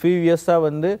லாஸ்ட் ஃபியூ இயர்ஸாக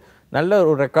வந்து நல்ல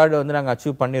ஒரு ரெக்கார்டு வந்து நாங்கள்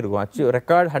அச்சீவ் பண்ணியிருக்கோம்.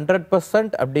 ரெக்கார்டு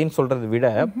 100% அப்படின்னு சொல்றதை விட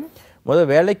முதல்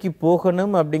வேலைக்கு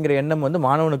போகணும் அப்படிங்கிற எண்ணம் வந்து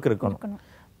மாணவனுக்கு இருக்கணும்,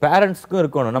 பேரண்ட்ஸ்க்கும்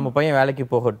இருக்கணும். நம்ம பையன் வேலைக்கு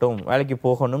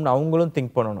போகணும்னு அவங்களும்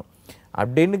திங்க் பண்ணணும்.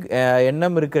 அப்படின்னு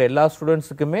எண்ணம் இருக்கிற எல்லா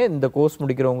ஸ்டூடெண்ட்ஸுக்குமே இந்த கோர்ஸ்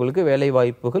முடிக்கிறவங்களுக்கு வேலை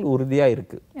வாய்ப்புகள் உறுதியா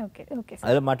இருக்கு.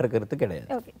 அதில் மாற்ற கருத்து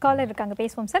கிடையாது. காலர் இருக்காங்க,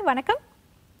 பேசுவோம் சார். வணக்கம்.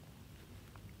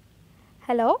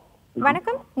 ஹலோ,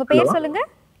 வணக்கம். உங்க பேர் சொல்லுங்க.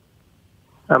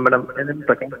 மேடம்,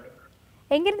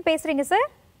 எங்கிருந்து பேசுறீங்க சார்?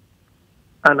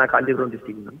 நான் காஞ்சிபுரம்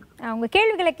டிஸ்ட்ரிக்ட் மேம். உங்க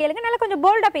கேள்விகளை கேளுங்க, நல்லா கொஞ்சம்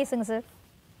போல்டா பேசுங்க சார்.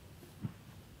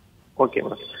 Okay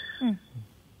ma'am.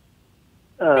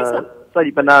 சார்,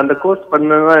 இப்போ நான் அந்த கோர்ஸ்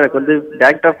பண்ணனும்னா எனக்கு வந்து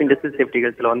டைரக்டர் ஆஃப் இண்டஸ்ட்ரியல் சேஃப்டி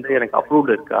ஹெல்த்ல வந்து எனக்கு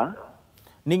அப்ரூவ்ட் இருக்கா?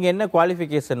 நீங்க என்ன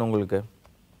குவாலிஃபிகேஷன் உங்களுக்கு?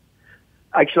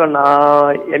 ஆக்சுவலா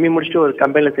நான் எம்இ முடிச்சுட்டு ஒரு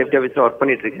கம்பெனில சேஃப்டி ஆஃபீஸரா ஒர்க்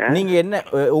பண்ணிட்டு இருக்கேன். நீங்க என்ன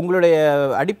உங்களுடைய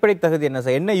அடிப்படை தகுதி என்ன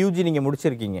சார்? என்ன யூஜி நீங்க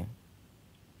முடிச்சிருக்கீங்க?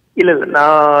 இல்ல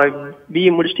நான் பிஇ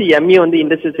முடிச்சுட்டு எம்இ வந்து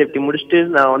இண்டஸ்ட்ரியல் சேஃப்டி முடிச்சுட்டு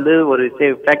நான் வந்து ஒரு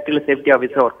ஃபேக்டரியில சேஃப்டி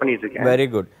ஆஃபீஸரா ஒர்க் பண்ணிட்டு இருக்கேன். Very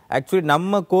good. ஆக்சுவலி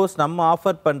நம்ம கோர்ஸ் நம்ம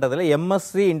ஆஃபர் பண்றதுல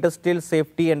MSc industrial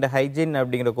safety and hygiene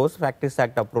அப்படிங்கிற கோர்ஸ் ஃபேக்டரிஸ்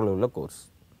ஆக்ட் அப்ரூவல் உள்ள கோர்ஸ்.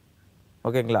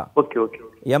 ஓகேங்களா? Okay okay.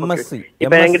 எம்எஸ்சி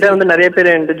இப்போ என்கிட்ட வந்து நிறைய பேர்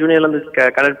என்கிட்ட ஜூனியர்ல வந்து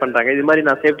கனெக்ட் பண்றாங்க. இது மாதிரி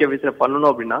நான் சேஃப்டி ஆஃபீஸர்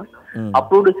பண்ணணும் அப்படின்னா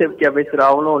அப்ரூவ்டு சேஃப்டி ஆஃபீஸர்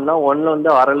ஆகணும்னா ஒன்ல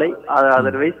வந்து RLI,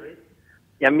 otherwise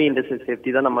ME industrial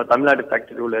safety தான் நம்ம தமிழ்நாடு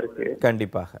ஃபேக்டரி உள்ள இருக்கு.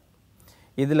 கண்டிப்பாக.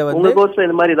 இதுல வந்து உங்க கோர்ஸ்ல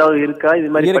இந்த மாதிரி ஏதாவது இருக்கா? இது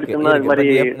மாதிரி படிச்சோம்னா இது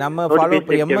மாதிரி நம்ம ஃபாலோ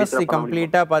எம்எஸ்சி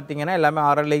கம்ப்ளீட்டா பாத்தீங்கன்னா எல்லாமே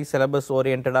RLI சிலபஸ்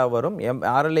ஓரியன்டடா வரும்.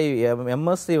 RLI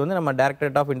எம்எஸ்சி வந்து நம்ம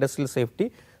டைரக்டரேட் ஆஃப் இண்டஸ்ட்ரியல் சேஃப்டி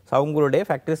அவங்களுடைய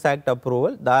ஃபேக்டரிஸ் ஆக்ட்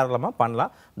அப்ரூவல் தாராளமாக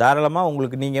பண்ணலாம். தாராளமாக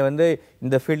உங்களுக்கு நீங்கள் வந்து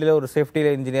இந்த ஃபீல்டில் ஒரு சேஃப்டி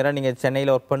இன்ஜினியராக நீங்கள்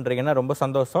சென்னையில் ஒர்க் பண்ணுறீங்கன்னா ரொம்ப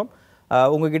சந்தோஷம்.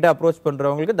 உங்ககிட்ட அப்ரோச்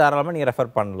பண்ணுறவங்களுக்கு தாராளமாக நீங்கள்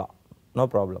ரெஃபர் பண்ணலாம். No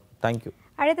problem. தேங்க்யூ.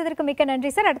 அழைத்ததற்கு மிக்க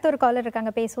நன்றி சார். அடுத்த ஒரு காலர்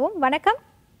இருக்காங்க, பேசுவோம். வணக்கம்.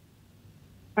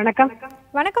 வணக்கம்.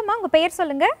 வணக்கம்மா, உங்க பெயர்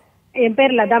சொல்லுங்க. என்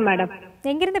பேர் லதா மேடம்.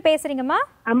 எங்கிருந்து பேசுறீங்கம்மா?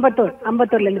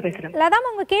 அம்பத்தூர்ல இருந்து பேசுறேன்.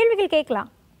 லதாமா, உங்க கேள்விகள் கேட்கலாம்.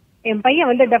 என் பையன்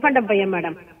வந்து டெஃபண்டம் பையன்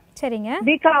மேடம். சரிங்க.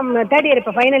 பிகாம் 3rd இயர்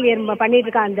இப்ப ஃபைனல் இயர் பண்ணிட்டு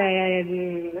இருக்கான். அந்த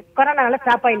கொரோனால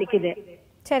ஸ்டாப் ஆகி நிக்குது.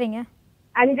 சரிங்க.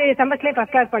 5 செமஸ்டர்லயே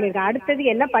ஃபர்ஸ்ட் கிளாஸ் பண்ணிருக்கான்.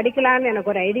 அடுத்தது என்ன படிக்கலாம்னு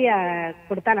எனக்கு ஒரு ஐடியா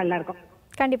கொடுத்தா நல்லா இருக்கும்.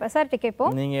 கண்டிப்பா சார்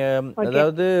கேட்போம். நீங்க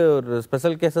அதாவது ஒரு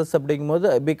ஸ்பெஷல் கேசஸ் அப்படிங்கும்போது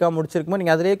பிகாம் முடிச்சிருக்கும்போது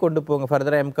நீங்க அதிலேயே கொண்டு போங்க,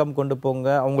 ஃபர்தரா எம்காம் கொண்டு போங்க.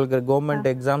 அவங்களுக்கு கவர்மெண்ட்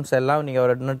எக்ஸாம்ஸ் எல்லாம் நீங்க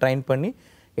அவரை ட்ரைன் பண்ணி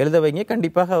எழுத வைங்க.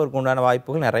 கண்டிப்பாக அவருக்கு உண்டான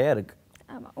வாய்ப்புகள் நிறைய இருக்கு.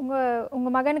 உங்க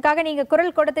மகனுக்காக நீங்க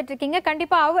குரல் கொடுத்துட்டு இருக்கீங்க.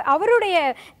 கண்டிப்பா அவருடைய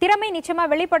திறமை நிச்சயமா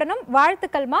வெளிப்படணும்.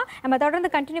 வாழ்த்துக்கள்மா. நம்ம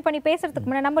தொடர்ந்து கண்டினியூ பண்ணி பேசுறதுக்கு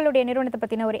முன்னாடி நம்மளுடைய நிறுவனத்தை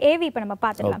பத்தின ஒரு ஏவி இப்ப நம்ம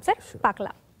பார்த்துடலாம் சார்.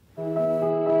 பார்க்கலாம்.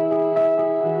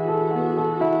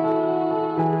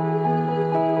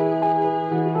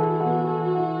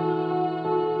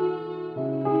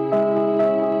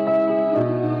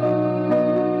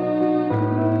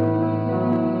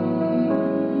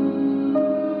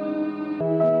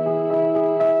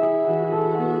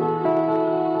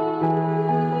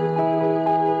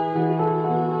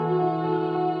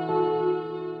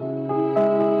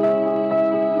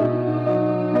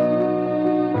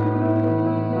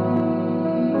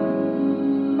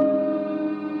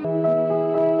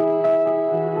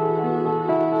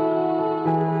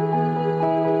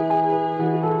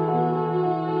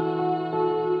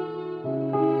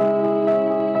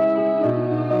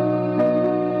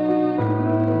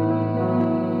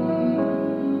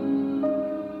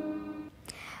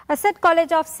 ASET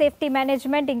college of safety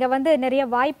management இங்க வந்து நிறைய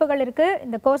வாய்ப்புகள் இருக்கு.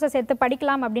 இந்த கோர்ஸை சேர்த்து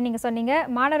படிக்கலாம் அப்படின்னு நீங்க சொன்னீங்க.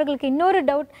 மாணவர்களுக்கு இன்னொரு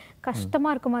டவுட், கஷ்டமா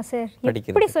இருக்குமா சார்?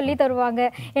 எப்படி சொல்லி தருவாங்க?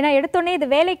 ஏன்னா எடுத்தோடனே இது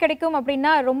வேலை கிடைக்கும்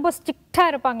அப்படின்னா ரொம்ப ஸ்ட்ரிக்டா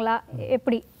இருப்பாங்களா?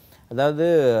 எப்படி? அதாவது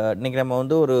இன்னைக்கு நம்ம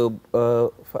வந்து ஒரு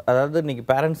அதாவது இன்னைக்கு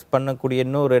பேரண்ட்ஸ் பண்ணக்கூடிய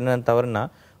இன்னொரு என்ன தவறுனா,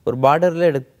 ஒரு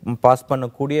பார்டரில் பாஸ்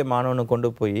பண்ணக்கூடிய மாணவனை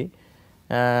கொண்டு போய்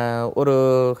ஒரு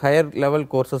ஹையர் லெவல்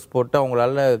கோர்சஸ் போட்டு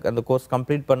அவங்களால அந்த கோர்ஸ்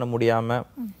கம்ப்ளீட் பண்ண முடியாமல்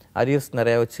அரியர்ஸ்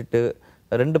நிறையா வச்சுட்டு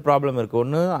 2 ப்ராப்ளம் இருக்குது.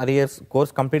 ஒன்று, அரியர்ஸ்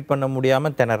கோர்ஸ் கம்ப்ளீட் பண்ண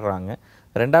முடியாமல் திணறாங்க.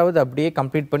 2வது, அப்படியே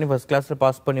கம்ப்ளீட் பண்ணி ஃபர்ஸ்ட் கிளாஸில்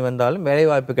பாஸ் பண்ணி வந்தாலும் வேலை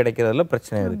வாய்ப்பு கிடைக்கிறதுல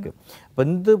பிரச்சனை இருக்குது. இப்போ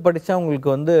இந்த படித்தா உங்களுக்கு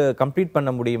வந்து கம்ப்ளீட்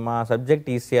பண்ண முடியுமா, சப்ஜெக்ட்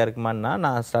ஈஸியாக இருக்குமான்னா,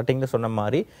 நான் ஸ்டார்டிங்கில் சொன்ன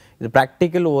மாதிரி இது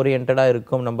ப்ராக்டிக்கல் ஓரியன்டாக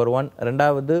இருக்கும் நம்பர் 1.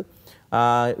 2வது,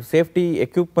 சேஃப்டி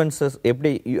எக்யூப்மெண்ட்ஸஸ்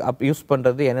எப்படி யூஸ்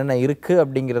பண்ணுறது என்னென்ன இருக்குது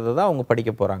அப்படிங்கிறத தான் அவங்க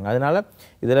படிக்க போகிறாங்க. அதனால்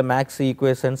இதில் மேக்ஸ்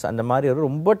ஈக்குவேஷன்ஸ் அந்த மாதிரி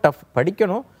ரொம்ப டஃப்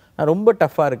படிக்கணும், ரொம்ப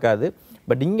டஃப்பாக இருக்காது.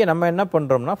 பட் இங்கே நம்ம என்ன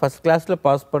பண்ணுறோம்னா, ஃபஸ்ட் கிளாஸில்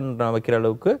பாஸ் பண்ண வைக்கிற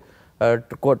அளவுக்கு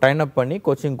ட்ரைன் அப் பண்ணி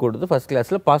கோச்சிங் கொடுத்து ஃபஸ்ட்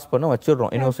கிளாஸில் பாஸ் பண்ண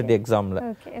வச்சுடுறோம் யூனிவர்சிட்டி எக்ஸாமில்.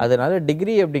 அதனால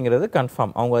டிகிரி அப்படிங்கிறது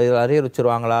கன்ஃபார்ம். அவங்க அதில் அரியர்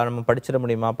வச்சுருவாங்களா, நம்ம படிச்சிட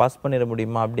முடியுமா, பாஸ் பண்ணிட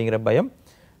முடியுமா அப்படிங்கிற பயம்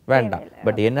வேண்டாம்.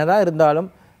 பட் என்னதான் இருந்தாலும்,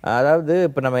 அதாவது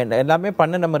இப்போ நம்ம எல்லாமே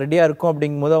பண்ண நம்ம ரெடியாக இருக்கோம்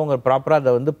அப்படிங்கும்போது அவங்க ப்ராப்பராக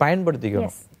அதை வந்து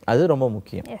பயன்படுத்திக்கணும். அது ரொம்ப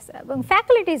முக்கியம்.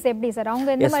 ஃபேக்கல்டிஸ் எப்படி சார், அவங்க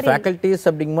எந்த மாதிரி ஃபேக்கல்டிஸ்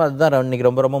அப்படிங்கும்போது அதுதான் இன்னைக்கு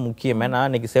ரொம்ப ரொம்ப முக்கியம். ஏன்னா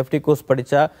இன்னைக்கு சேஃப்டி கோர்ஸ்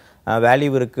படித்தா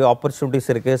வேல்யூ இருக்குது, ஆப்பர்ச்சுனிட்டிஸ்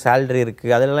இருக்குது, சேலரி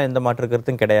இருக்குது, அதெல்லாம் எந்த மாற்று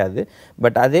கருத்தும் கிடையாது.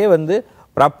 பட் அதே வந்து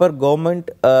ப்ராப்பர் கவர்மெண்ட்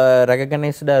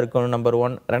ரெகக்னைஸ்டாக இருக்கணும் நம்பர்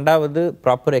 1. 2வது,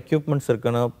 ப்ராப்பர் எக்யூப்மெண்ட்ஸ்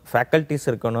இருக்கணும், ஃபேக்கல்டிஸ்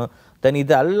இருக்கணும். தென்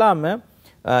இது அல்லாமல்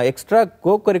எக்ஸ்ட்ரா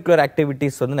கோகரிக்குலர்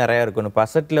ஆக்டிவிட்டீஸ் வந்து நிறையா இருக்கணும். இப்போ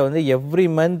அசெட்டில் வந்து every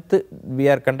month we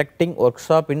are conducting work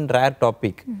shop in rare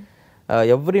topic.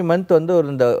 Every month வந்து ஒரு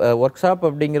இந்த ஒர்க் ஷாப்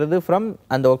அப்படிங்கிறது ஃப்ரம்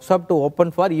அந்த work shop to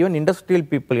open for even industrial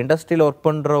people, இண்டஸ்ட்ரியில் ஒர்க்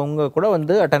பண்ணுறவங்க கூட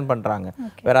வந்து அட்டென்ட் பண்ணுறாங்க.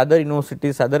 வேறு அதர்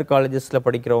யூனிவர்சிட்டிஸ், அதர் காலேஜஸில்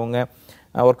படிக்கிறவங்க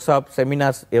work shop,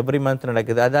 seminars every month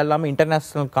நடக்குது. அது இல்லாமல்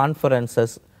international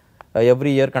conferences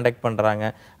every year conduct பண்ணுறாங்க.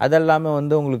 அது இல்லாமல்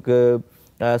வந்து உங்களுக்கு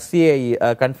CIE,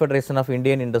 confederation of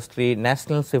Indian industry,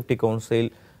 national safety council,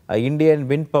 Indian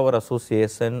wind power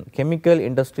association, chemical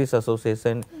industries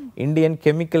association, Indian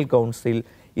chemical council,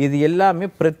 இது எல்லாமே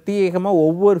பிரத்யேகமாக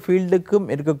ஒவ்வொரு ஃபீல்டுக்கும்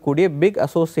இருக்கக்கூடிய பிக்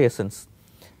அசோசியேஷன்ஸ்.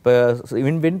 இப்போ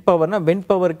விண்ட் பவர்னா விண்ட்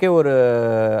பவருக்கே ஒரு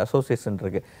அசோசியேஷன்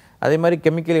இருக்குது. அதே மாதிரி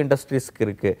கெமிக்கல் இண்டஸ்ட்ரீஸ்க்கு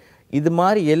இருக்குது. இது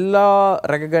மாதிரி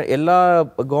எல்லா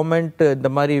கவர்மெண்ட்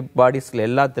இந்த மாதிரி பாடிஸில்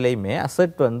எல்லாத்துலேயுமே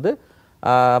அசெட் வந்து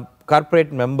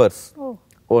கார்ப்பரேட் மெம்பர்ஸ்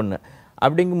ஒன்று.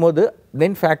 அப்படிங்கும்போது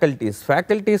தென்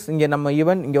ஃபேக்கல்டிஸ் இங்கே நம்ம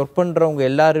ஈவன் இங்கே ஒர்க் பண்ணுறவங்க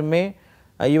எல்லாருமே,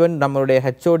 ஈவன் நம்மளுடைய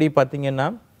HOD பார்த்திங்கன்னா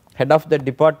ஹெட் ஆஃப் த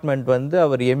டிபார்ட்மெண்ட் வந்து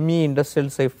அவர் ME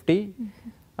இண்டஸ்ட்ரியல் சேஃப்டி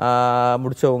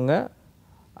முடித்தவங்க,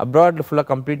 அப்ராட் ஃபுல்லாக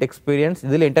கம்ப்ளீட் எக்ஸ்பீரியன்ஸ்,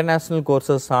 இதில் இன்டர்நேஷ்னல்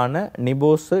கோர்சஸ் ஆன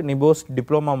நிபோஸ்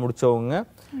டிப்ளமா முடித்தவங்க,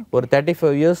 ஒரு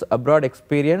 35 இயர்ஸ் அப்ராட்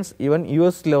எக்ஸ்பீரியன்ஸ், ஈவன்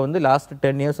யூஎஸில் வந்து லாஸ்ட்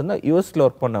 10 இயர்ஸ் வந்து யூஎஸில்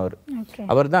ஒர்க் பண்ணவர்.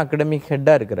 அவர் தான் அகடமிக்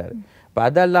ஹெட்டாக இருக்கிறார். இப்போ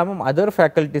அது இல்லாமல் அதர்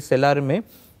ஃபேக்கல்டிஸ் எல்லாருமே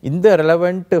இந்த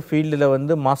ரெலவெண்ட் ஃபீல்டில்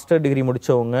வந்து மாஸ்டர் டிகிரி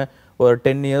முடித்தவங்க, ஒரு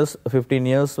 10 இயர்ஸ் 15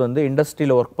 இயர்ஸ் வந்து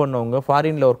இண்டஸ்ட்ரியில் ஒர்க் பண்ணவங்க,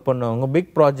 ஃபாரினில் ஒர்க் பண்ணவங்க, பிக்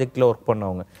ப்ராஜெக்டில் ஒர்க்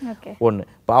பண்ணவங்க ஒன்று.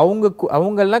 இப்போ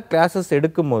அவங்கெல்லாம் கிளாஸஸ்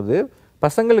எடுக்கும்போது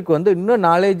பசங்களுக்கு வந்து இன்னும்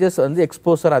நாலேஜஸ் வந்து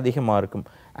எக்ஸ்போசர் அதிகமாக இருக்கும்.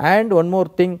 அண்ட் ஒன்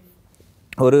மோர் திங்,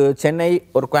 ஒரு சென்னை,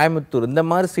 ஒரு கோயம்புத்தூர் இந்த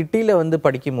மாதிரி சிட்டியில் வந்து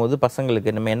படிக்கும்போது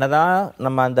பசங்களுக்கு நம்ம என்னதான்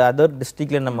நம்ம அந்த அதர்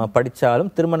டிஸ்ட்ரிக்டில் நம்ம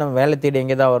படித்தாலும் திரும்ப நம்ம வேலை தேடி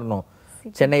எங்கே தான் வரணும்,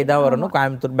 சென்னை தான் வரணும்,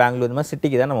 கோயம்புத்தூர், பெங்களூர் இந்த மாதிரி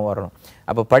சிட்டிக்கு தான் நம்ம வரணும்.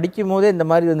 அப்போ படிக்கும் போதே இந்த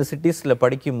மாதிரி வந்து சிட்டிஸில்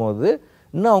படிக்கும்போது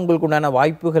இன்னும் அவங்களுக்கு உண்டான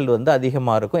வாய்ப்புகள் வந்து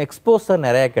அதிகமாக இருக்கும், எக்ஸ்போசர்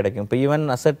நிறையா கிடைக்கும். இப்போ ஈவன்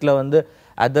அசெட்டில் வந்து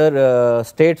அதர்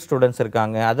ஸ்டேட் ஸ்டூடெண்ட்ஸ்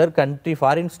இருக்காங்க, அதர் கண்ட்ரி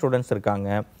ஃபாரின் ஸ்டூடெண்ட்ஸ் இருக்காங்க.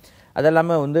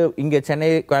 அதெல்லாமல் வந்து இங்கே சென்னை,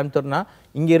 கோயம்புத்தூர்னா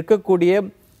இங்கே இருக்கக்கூடிய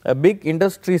பிக்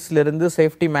இண்டஸ்ட்ரீஸ்லேருந்து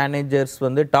சேஃப்டி மேனேஜர்ஸ்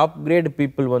வந்து டாப் கிரேட்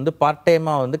பீப்புள் வந்து பார்ட்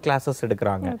டைமாக வந்து கிளாஸஸ்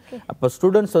எடுக்கிறாங்க. அப்போ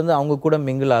ஸ்டூடெண்ட்ஸ் வந்து அவங்க கூட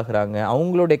மிங்கிள் ஆகுறாங்க,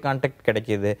 அவங்களுடைய கான்டாக்ட்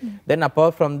கிடைக்கிது. தென்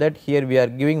apart from that here we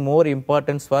are giving more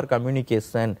importance for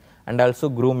communication and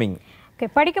also grooming.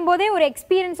 படிக்கும் போதே ஒரு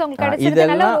எக்ஸ்பீரியன்ஸ் உங்களுக்கு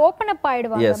கிடைச்சதுனால ஓபன் அப்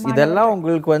ஆயிடுவாங்க. எஸ், இதெல்லாம்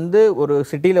உங்களுக்கு வந்து ஒரு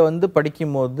சிட்டியில் வந்து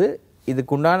படிக்கும்போது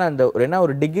இதுக்குண்டான அந்த என்ன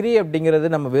ஒரு டிகிரி அப்படிங்கிறது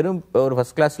நம்ம வெறும் ஒரு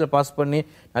ஃபர்ஸ்ட் கிளாஸில் பாஸ் பண்ணி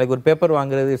நாளைக்கு ஒரு பேப்பர்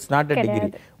வாங்குறது இட்ஸ் நாட் அ டிகிரி.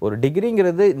 ஒரு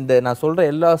டிகிரிங்கிறது இந்த நான் சொல்கிற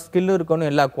எல்லா ஸ்கில்லும் இருக்கணும்,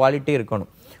 எல்லா குவாலிட்டியும்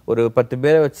இருக்கணும். ஒரு 10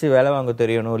 பேரை வச்சு வேலை வாங்க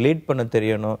தெரியணும், லீட் பண்ண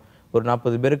தெரியணும், ஒரு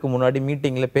 40 பேருக்கு முன்னாடி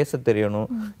மீட்டிங்கில் பேச தெரியணும்.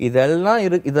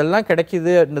 இதெல்லாம்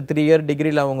கிடைக்கிது இந்த 3 இயர்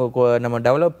டிகிரியில் அவங்க நம்ம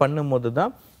டெவலப் பண்ணும்போது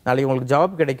தான் நாளைக்கு உங்களுக்கு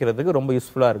ஜாப் கிடைக்கிறதுக்கு ரொம்ப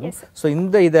யூஸ்ஃபுல்லாக இருக்கும். ஸோ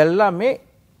இது எல்லாமே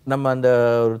நம்ம அந்த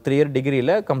ஒரு 3 இயர்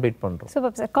டிகிரியில் கம்ப்ளீட் பண்ணுறோம்.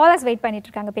 Super sir. காலர்ஸ் வெயிட் பண்ணிட்டு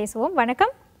இருக்காங்க, பேசுவோம்.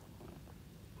 வணக்கம்.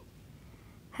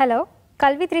 ஹலோ,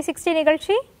 கல்வி 360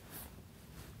 நிகழ்ச்சி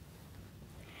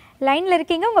லைன்ல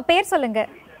இருக்கீங்க, உங்க பேர் சொல்லுங்க.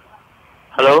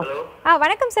 ஹலோ.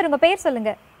 வணக்கம் சார், உங்க பேர்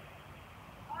சொல்லுங்க.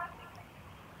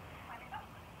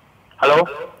 ஹலோ.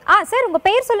 சார் உங்க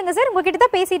பேர் சொல்லுங்க சார், உங்ககிட்ட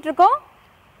தான் பேசிட்டு இருக்கோம்.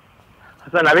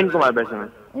 சார் நவீன்குமார் பேசுறேன்.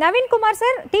 நவீன்குமார்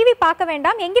சார், டிவி பார்க்க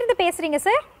வேண்டாம். எங்கிருந்து பேசுறீங்க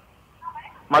சார்?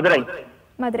 மதுரை.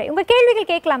 மதுரை. உங்க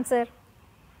கேள்விகள் கேட்கலாம் சார்.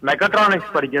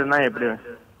 மெக்காட்ரானிக்ஸ் படிக்கிறதுனா எப்படி?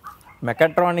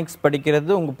 மெக்காட்ரானிக்ஸ்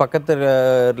படிக்கிறது உங்கள் பக்கத்தில்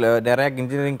நிறையா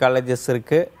இன்ஜினியரிங் காலேஜஸ்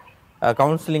இருக்குது.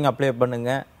 கவுன்சிலிங் அப்ளை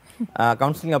பண்ணுங்கள்.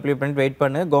 கவுன்சிலிங் அப்ளை பண்ணிட்டு வெயிட்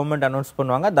பண்ணு, கவர்மெண்ட் அனௌன்ஸ்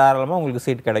பண்ணுவாங்க, தாராளமாக உங்களுக்கு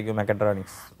சீட் கிடைக்கும்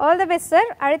mechatronics. All the best sir.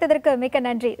 அழைத்ததற்கு மிக்க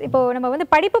நன்றி. இப்போ நம்ம வந்து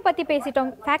படிப்பு பற்றி பேசிட்டோம்,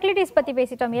 ஃபேக்கல்டிஸ் பற்றி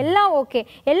பேசிட்டோம், எல்லாம் ஓகே.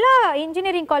 எல்லா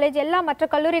இன்ஜினியரிங் காலேஜ், எல்லா மற்ற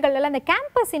கல்லூரிகள் எல்லாம் இந்த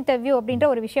கேம்பஸ் இன்டர்வியூ அப்படின்ற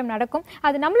ஒரு விஷயம் நடக்கும்.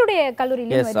 அது நம்மளுடைய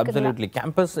கல்லூரியிலும் எஸ், அப்சல்யூட்லி.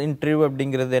 கேம்பஸ் இன்டர்வியூ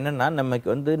அப்படிங்கிறது என்னன்னா, நமக்கு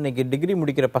வந்து இன்னைக்கு டிகிரி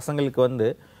முடிக்கிற பசங்களுக்கு வந்து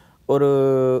ஒரு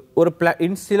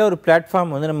இன்ஸ்டில ஒரு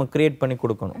பிளாட்ஃபார்ம் வந்து நம்ம கிரியேட் பண்ணி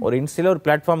கொடுக்கணும். ஒரு இன்ஸ்டில ஒரு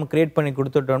பிளாட்ஃபார்ம் கிரியேட் பண்ணி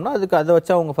கொடுத்துட்டோம்னா அதுக்கு அதை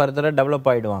வச்சு அவங்க ஃபர்தராக டெவலப்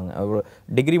ஆகிடுவாங்க.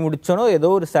 டிகிரி முடிச்சோனோ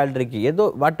ஏதோ ஒரு சேலரிக்கு, ஏதோ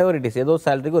வாட் எவர் இட் இஸ், ஏதோ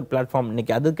சேலரிக்கு ஒரு பிளாட்ஃபார்ம்.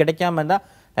 இன்னைக்கு அது கிடைக்காம தான்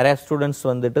நிறையா ஸ்டூடெண்ட்ஸ்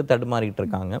வந்துட்டு தடுமாறிட்டு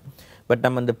இருக்காங்க. பட்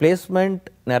நம்ம இந்த பிளேஸ்மெண்ட்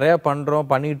நிறையா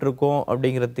பண்ணிட்டு இருக்கோம்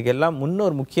அப்படிங்கிறதுக்கு எல்லாம்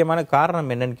முன்னொரு முக்கியமான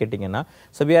காரணம் என்னன்னு கேட்டிங்கன்னா,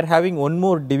 so we are having one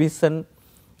more division,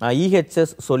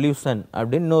 EHS solution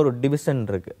அப்படின்னு இன்னொரு டிவிஷன்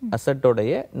இருக்கு.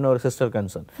 அசட்டோடைய இன்னொரு sister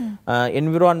concern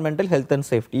environmental health and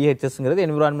safety. EHSங்கிறது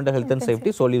environmental health and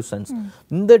safety solutions.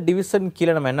 இந்த டிவிஷன்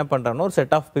கீழே நம்ம என்ன பண்றோம்னா ஒரு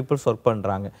செட் ஆஃப் பீப்புள்ஸ் ஒர்க்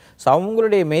பண்றாங்க. ஸோ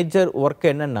அவங்களுடைய மேஜர் ஒர்க்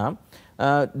என்னன்னா,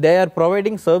 they are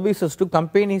providing services to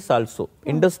companies also.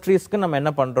 இண்டஸ்ட்ரீஸ்க்கு நம்ம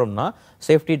என்ன பண்றோம்னா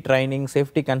safety training,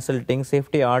 safety consulting,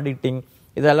 safety auditing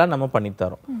இதெல்லாம் நம்ம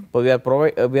பண்ணித்தரோம். இப்போ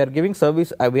we are giving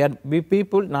service, we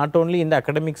people not only இந்த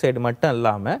அகடமிக் சைடு மட்டும்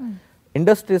இல்லாமல்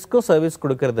இண்டஸ்ட்ரீஸ்க்கும் சர்வீஸ்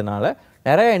கொடுக்கறதுனால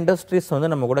நிறைய இண்டஸ்ட்ரீஸ்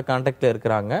வந்து நம்ம கூட கான்டாக்டில்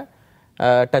இருக்கிறாங்க,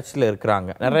 டச்சில் இருக்கிறாங்க,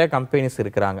 நிறைய கம்பெனிஸ்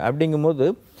இருக்கிறாங்க. அப்படிங்கும்போது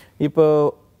இப்போ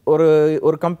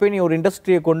ஒரு கம்பெனி ஒரு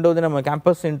இண்டஸ்ட்ரியை கொண்டு வந்து நம்ம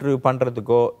கேம்பஸ் இன்டர்வியூ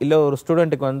பண்ணுறதுக்கோ இல்லை ஒரு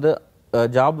ஸ்டூடெண்ட்டுக்கு வந்து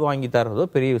ஜாப் வாங்கி தரதோ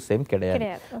பெரிய விஷயம் கிடையாது.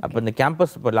 அப்போ இந்த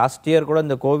கேம்பஸ் இப்போ லாஸ்ட் இயர் கூட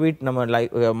இந்த கோவிட் நம்ம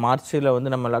மார்ச்சில்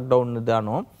வந்து நம்ம லாக்டவுன்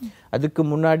தானோ, அதுக்கு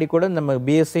முன்னாடி கூட நம்ம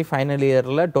பிஎஸ்சி ஃபைனல்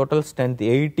இயரில் total strength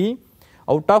 80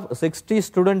 out of 60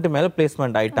 student மேலே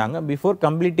பிளேஸ்மெண்ட் ஆயிட்டாங்க பிஃபோர்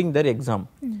கம்ப்ளீட்டிங் தர் எக்ஸாம்.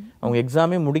 அவங்க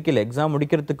எக்ஸாமே முடிக்கல, எக்ஸாம்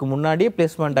முடிக்கிறதுக்கு முன்னாடியே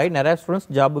பிளேஸ்மெண்ட் ஆகி நிறைய ஸ்டூடெண்ட்ஸ்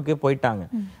ஜாபுக்கே போயிட்டாங்க.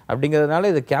 அப்படிங்கிறதுனால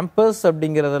இது கேம்பஸ்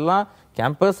அப்படிங்கிறத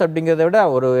விட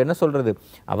ஒரு என்ன சொல்றது,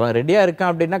 அவன் ரெடியா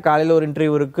இருக்கான் அப்படின்னா காலையில் ஒரு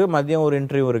இன்டர்வியூ இருக்கு, மதியம் ஒரு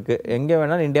இன்டர்வியூ இருக்கு, எங்கே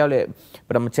வேணாலும் இந்தியாவில்.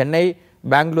 இப்போ நம்ம சென்னை,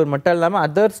 பெங்களூர் மட்டும் இல்லாமல்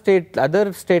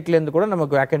அதர் ஸ்டேட்லேருந்து கூட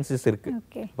நமக்கு வேகன்சிஸ் இருக்கு.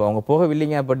 இப்போ அவங்க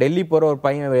போகவில்லைங்க, இப்போ டெல்லி போகிற ஒரு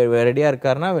பையன் ரெடியா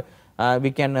இருக்காருன்னா we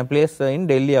can place in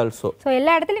Delhi also. So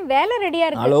எல்லா இடத்துலயும் வேலை ரெடியா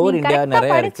இருக்கு. All over India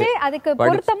நிறைய இருக்கு. அதுக்கு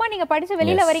பொருத்தமா நீங்க படிச்சு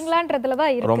வெளியில வரீங்களான்றதுல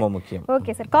தான் இருக்கு. ரொம்ப முக்கியம்.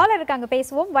 ஓகே சார், காலர் இருக்காங்க,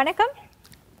 பேசுவோம். வணக்கம்.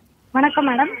 வணக்கம்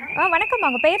மேடம். வணக்கம்,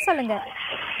 உங்க பெயர் சொல்லுங்க.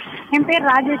 என் பேர்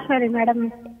ராஜேஸ்வரி மேடம்.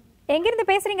 எங்க இருந்து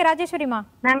பேசுறீங்க ராஜேஸ்வரிமா?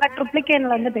 நாங்க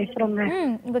ட்ரிப்ளிகேன்ல இருந்து பேசுறோங்க.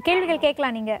 உங்க கேள்விகள்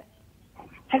கேட்கலாம் நீங்க.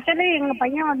 ஆக்சுவலி எங்க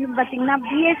பையன் வந்து பாத்தீங்கன்னா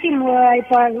பிஎஸ்சி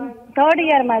இப்போ 3rd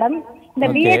இயர் மேடம். இந்த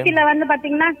பிஎஸ்சில வந்து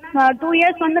பாத்தீங்கன்னா 2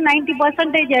 இயர்ஸ் வந்து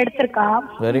 90% எடுத்திருக்கான்.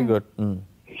 Very good.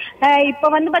 இப்போ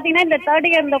வந்து பாத்தீங்கன்னா இந்த 3rd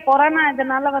இயர் இந்த கொரோனா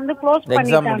இதனால வந்து க்ளோஸ்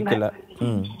பண்ணிட்டாங்க.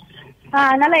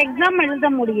 அதனால எக்ஸாம் எழுத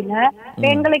முடியல.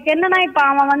 எங்களுக்கு என்னன்னா இப்ப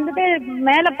அவன் வந்துட்டு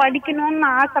மேல படிக்கணும்னு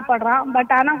ஆசைப்படுறான்.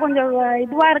 பட் ஆனா கொஞ்சம்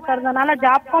இதுவா இருக்கிறதுனால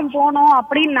ஜாப்க்கும் போகணும்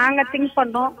அப்படின்னு நாங்க திங்க்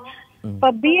பண்றோம். இப்ப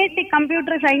பிஎஸ்சி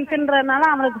கம்ப்யூட்டர் சயின்ஸ்ன்றதுனால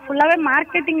அவனுக்கு ஃபுல்லாவே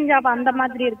மார்க்கெட்டிங் ஜாப் அந்த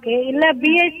மாதிரி இருக்கு. இல்ல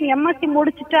பிஎஸ்சி எம்எஸ்சி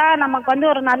முடிச்சுட்டா நமக்கு வந்து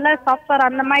ஒரு நல்ல சாஃப்ட்வேர்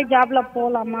அந்த மாதிரி ஜாப்ல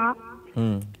போலாமா?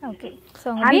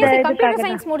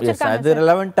 அது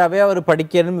ரெலவெண்டாவே அவர்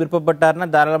படிக்கணும் விருப்பப்பட்டாருன்னா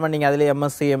தாராளமா நீங்க அதுல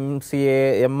எம்எஸ்சி, எம்சிஏ,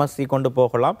 எம்எஸ்சி கொண்டு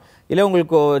போகலாம். இல்ல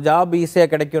உங்களுக்கு ஜாப் ஈஸியா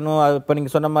கிடைக்கணும், இப்ப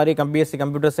நீங்க சொன்ன மாதிரி பிஎஸ்சி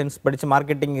கம்ப்யூட்டர் சயின்ஸ் படிச்சு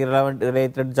மார்க்கெட்டிங்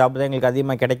ரிலேட்டட் ஜாப் தான் எங்களுக்கு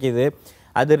அதிகமா கிடைக்குது,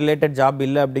 அது ரிலேட்டட் ஜாப்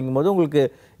இல்லை அப்படிங்கும்போது உங்களுக்கு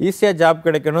ஈஸியாக ஜாப்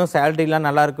கிடைக்கணும், சேலரிலாம்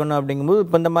நல்லா இருக்கணும் அப்படிங்கும்போது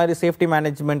இப்போ இந்த மாதிரி சேஃப்டி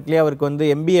மேனேஜ்மெண்ட்லேயே அவருக்கு வந்து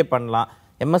எம்பிஏ பண்ணலாம்.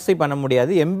 எம்எஸ்சி பண்ண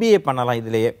முடியாது, எம்பிஏ பண்ணலாம்.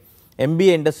 இதுலேயே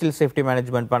எம்பிஏ இண்டஸ்ட்ரியல் சேஃப்டி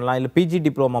மேனேஜ்மெண்ட் பண்ணலாம், இல்லை PG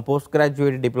diploma, post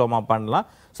graduate diploma பண்ணலாம்.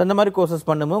 ஸோ அந்த மாதிரி கோர்சஸ்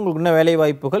பண்ணும்போது உங்களுக்கு இன்னும் வேலை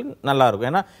வாய்ப்புகள் நல்லாயிருக்கும்.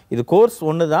 ஏன்னா இது கோர்ஸ்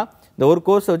ஒன்று தான், இந்த ஒரு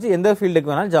கோர்ஸ் வச்சு எந்த ஃபீல்டுக்கு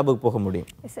வேணாலும் ஜாபுக்கு போக முடியும்.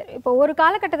 சார் இப்போ ஒரு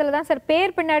காலகட்டத்தில் தான் சார்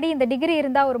பேர் பின்னாடி இந்த டிகிரி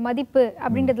இருந்தால் ஒரு மதிப்பு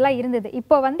அப்படின்றதுலாம் இருந்தது.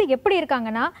 இப்போ வந்து எப்படி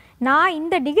இருக்காங்கன்னா, நான்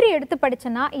இந்த டிகிரி எடுத்து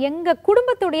படிச்சேன்னா எங்க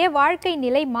குடும்பத்துடைய வாழ்க்கை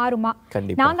நிலை மாறுமா,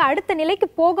 நாங்க அடுத்த நிலைக்கு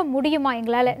போக முடியுமா,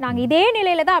 எங்களால நாங்க இதே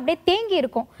நிலையில தான் அப்படியே தேங்கி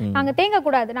இருக்கோம், நாங்க தேங்க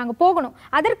கூடாது, நாங்க போகணும்,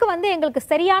 அதற்கு வந்து எங்களுக்கு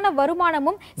சரியான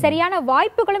வருமானமும் சரியான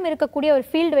வாய்ப்புகளும் இருக்கக்கூடிய ஒரு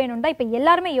ஃபீல்டு வேணும் தான் இப்போ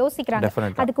எல்லாருமே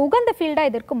யோசிக்கிறாங்க. அதுக்கு உகந்த ஃபீல்டா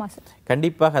இது இருக்குமா சார்?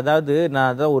 கண்டிப்பாக. அதாவது நான்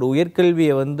அதான் ஒரு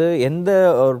உயர்கல்வியை வந்து எந்த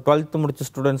ஒரு 12th முடிச்ச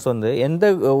ஸ்டூடெண்ட்ஸ் வந்து எந்த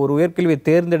ஒரு உயர்கல்வியை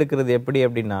தேர்ந்தெடுக்கிறது எப்படி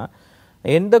அப்படின்னா,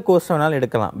 எந்த கோர்ஸ் வேணாலும்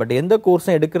எடுக்கலாம். பட் எந்த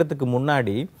கோர்ஸும் எடுக்கிறதுக்கு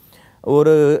முன்னாடி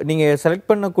ஒரு நீங்கள் செலக்ட்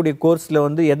பண்ணக்கூடிய கோர்ஸில்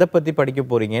வந்து எதை பற்றி படிக்க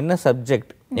போகிறீங்க, என்ன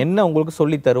சப்ஜெக்ட், என்ன உங்களுக்கு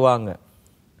சொல்லி தருவாங்க,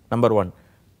 நம்பர் 1.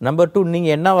 நம்பர் 2,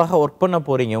 நீங்கள் என்னவாக ஒர்க் பண்ண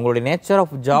போகிறீங்க, உங்களுடைய நேச்சர்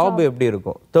ஆஃப் ஜாப் எப்படி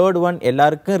இருக்கும். 3rd ஒன்,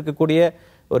 எல்லாருக்கும் இருக்கக்கூடிய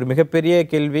ஒரு மிகப்பெரிய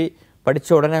கேள்வி, படித்த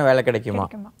உடனே வேலை கிடைக்குமா.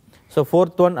 ஸோ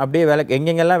 4th ஒன், அப்படியே வேலை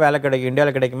எங்கெங்கெல்லாம் வேலை கிடைக்கும்,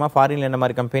 இந்தியாவில் கிடைக்குமா, ஃபாரினில் என்ன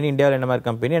மாதிரி கம்பெனி, இந்தியாவில் என்ன மாதிரி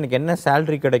கம்பெனி, எனக்கு என்ன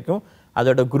சேலரி கிடைக்கும்,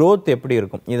 அதோட growth எப்படி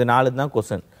இருக்கும், இது 4 தான்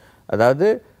கொஸ்டின். அதாவது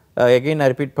எகைன்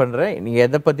நான் ரிப்பீட் பண்ணுறேன், நீங்கள்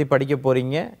எதை பற்றி படிக்க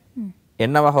போகிறீங்க,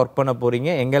 என்னவாக ஒர்க் பண்ண போகிறீங்க,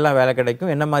 எங்கெல்லாம் வேலை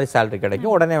கிடைக்கும், என்ன மாதிரி சேலரி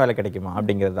கிடைக்கும், உடனே வேலை கிடைக்குமா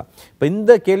அப்படிங்கிறது தான். இப்போ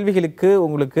இந்த கேள்விகளுக்கு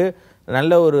உங்களுக்கு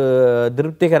நல்ல ஒரு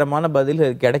திருப்திகரமான பதில்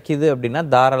கிடைக்கிது அப்படின்னா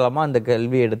தாராளமாக அந்த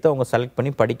கேள்வியை எடுத்து அவங்க செலக்ட்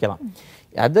பண்ணி படிக்கலாம்.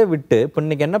 அதை விட்டு இப்போ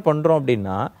இன்றைக்கி என்ன பண்ணுறோம்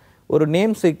அப்படின்னா, ஒரு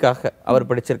நேம் சேக்காக அவர்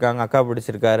படிச்சிருக்காங்க, அக்கா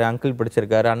படிச்சிருக்காரு, அங்கிள்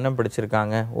படிச்சிருக்காரு, அண்ணன்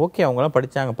படிச்சிருக்காங்க, ஓகே அவங்களாம்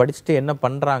படித்தாங்க, படிச்சுட்டு என்ன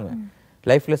பண்ணுறாங்க,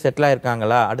 லைஃப்பில் செட்டில்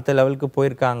ஆகிருக்காங்களா, அடுத்த லெவலுக்கு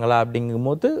போயிருக்காங்களா அப்படிங்கும்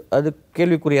போது அது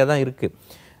கேள்விக்குறியாக தான் இருக்குது.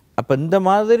 அப்போ இந்த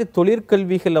மாதிரி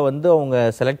தொழிற்கல்விகளை அவங்க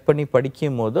செலக்ட் பண்ணி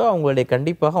படிக்கும் போது அவங்களுடைய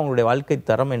கண்டிப்பாக அவங்களுடைய வாழ்க்கை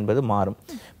தரம் என்பது மாறும்.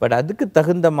 பட் அதுக்கு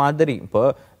தகுந்த மாதிரி இப்போ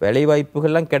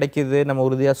வேலைவாய்ப்புகள்லாம் கிடைக்கிது, நம்ம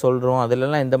உறுதியாக சொல்கிறோம்,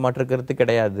 அதிலெல்லாம் எந்த மாற்று கருத்து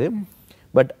கிடையாது.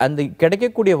 பட் அந்த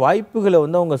கிடைக்கக்கூடிய வாய்ப்புகளை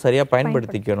அவங்க சரியாக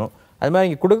பயன்படுத்திக்கணும். அது மாதிரி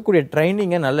இங்கே கொடுக்கக்கூடிய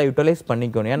ட்ரைனிங்கை நல்லா யூட்டிலைஸ்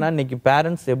பண்ணிக்கணும். ஏன்னா இன்றைக்கி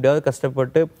பேரண்ட்ஸ் எப்படியாவது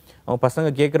கஷ்டப்பட்டு அவங்க பசங்க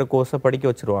கேட்குற கோர்ஸை படிக்க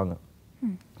வச்சுருவாங்க.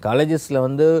 காலேஜஸில்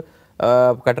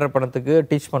கட்டுற பணத்துக்கு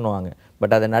டீச் பண்ணுவாங்க.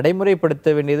 பட் அதை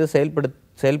நடைமுறைப்படுத்த வேண்டியது,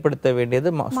 செயல்படுத்த வேண்டியது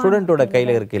ஸ்டூடெண்ட்டோட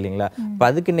கையில் இருக்குது இல்லைங்களா. இப்போ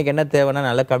அதுக்கு இன்றைக்கி என்ன தேவைன்னா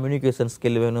நல்ல கம்யூனிகேஷன்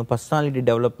ஸ்கில் வேணும், பர்சனாலிட்டி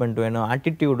டெவலப்மெண்ட் வேணும்,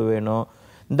 ஆட்டிடியூடு வேணும்.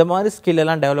 இந்த மாதிரி ஸ்கில்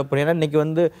எல்லாம் டெவலப் பண்ணி, ஏன்னா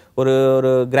இன்றைக்கி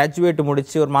ஒரு கிராஜுவேட்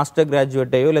முடிச்சு, ஒரு மாஸ்டர்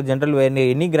கிராஜுவேட்டையோ இல்லை ஜென்ரல்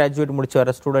எனி கிராஜுவேட் முடிச்சு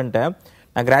வர ஸ்டூடெண்ட்டை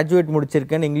நான் கிராஜுவேட்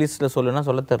முடிச்சிருக்கேன்னு இங்கிலீஷில்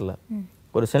சொல்ல தெரில.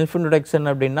 ஒரு செல்ஃப்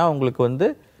இன்ட்ரொடக்ஷன் அப்படின்னா உங்களுக்கு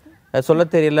சொல்ல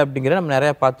தெரியல அப்படிங்கிற நம்ம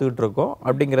நிறைய பார்த்துக்கிட்டு இருக்கோம்.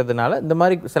 அப்படிங்கிறதுனால இந்த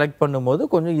மாதிரி செலக்ட் பண்ணும்போது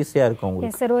கொஞ்சம் ஈஸியாக இருக்கும்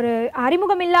உங்களுக்கு. சார், ஒரு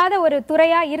அறிமுகம் இல்லாத ஒரு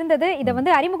துறையா இருந்தது,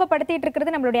 இதை அறிமுகப்படுத்திட்டு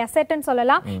இருக்கிறது நம்மளுடைய அசெட்னு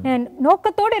சொல்லலாம்.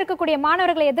 நோக்கத்தோடு இருக்கக்கூடிய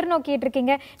மாணவர்களை எதிர்நோக்கிட்டு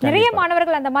இருக்கீங்க. நிறைய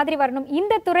மாணவர்கள் அந்த மாதிரி வரணும்,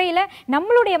 இந்த துறையில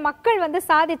நம்மளுடைய மக்கள்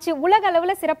சாதிச்சு உலக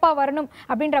அளவுல சிறப்பா வரணும்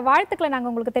அப்படின்ற வாழ்த்துக்களை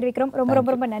நாங்க உங்களுக்கு தெரிவிக்கிறோம். ரொம்ப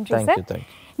ரொம்ப ரொம்ப நன்றி சார்.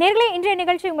 நேர்களே, இன்றைய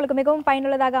நிகழ்ச்சி உங்களுக்கு மிகவும்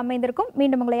பயனுள்ளதாக அமைந்திருக்கும்.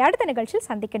 மீண்டும் உங்களை அடுத்த நிகழ்ச்சியில்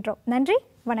சந்திக்கின்றோம். நன்றி,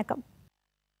 வணக்கம்.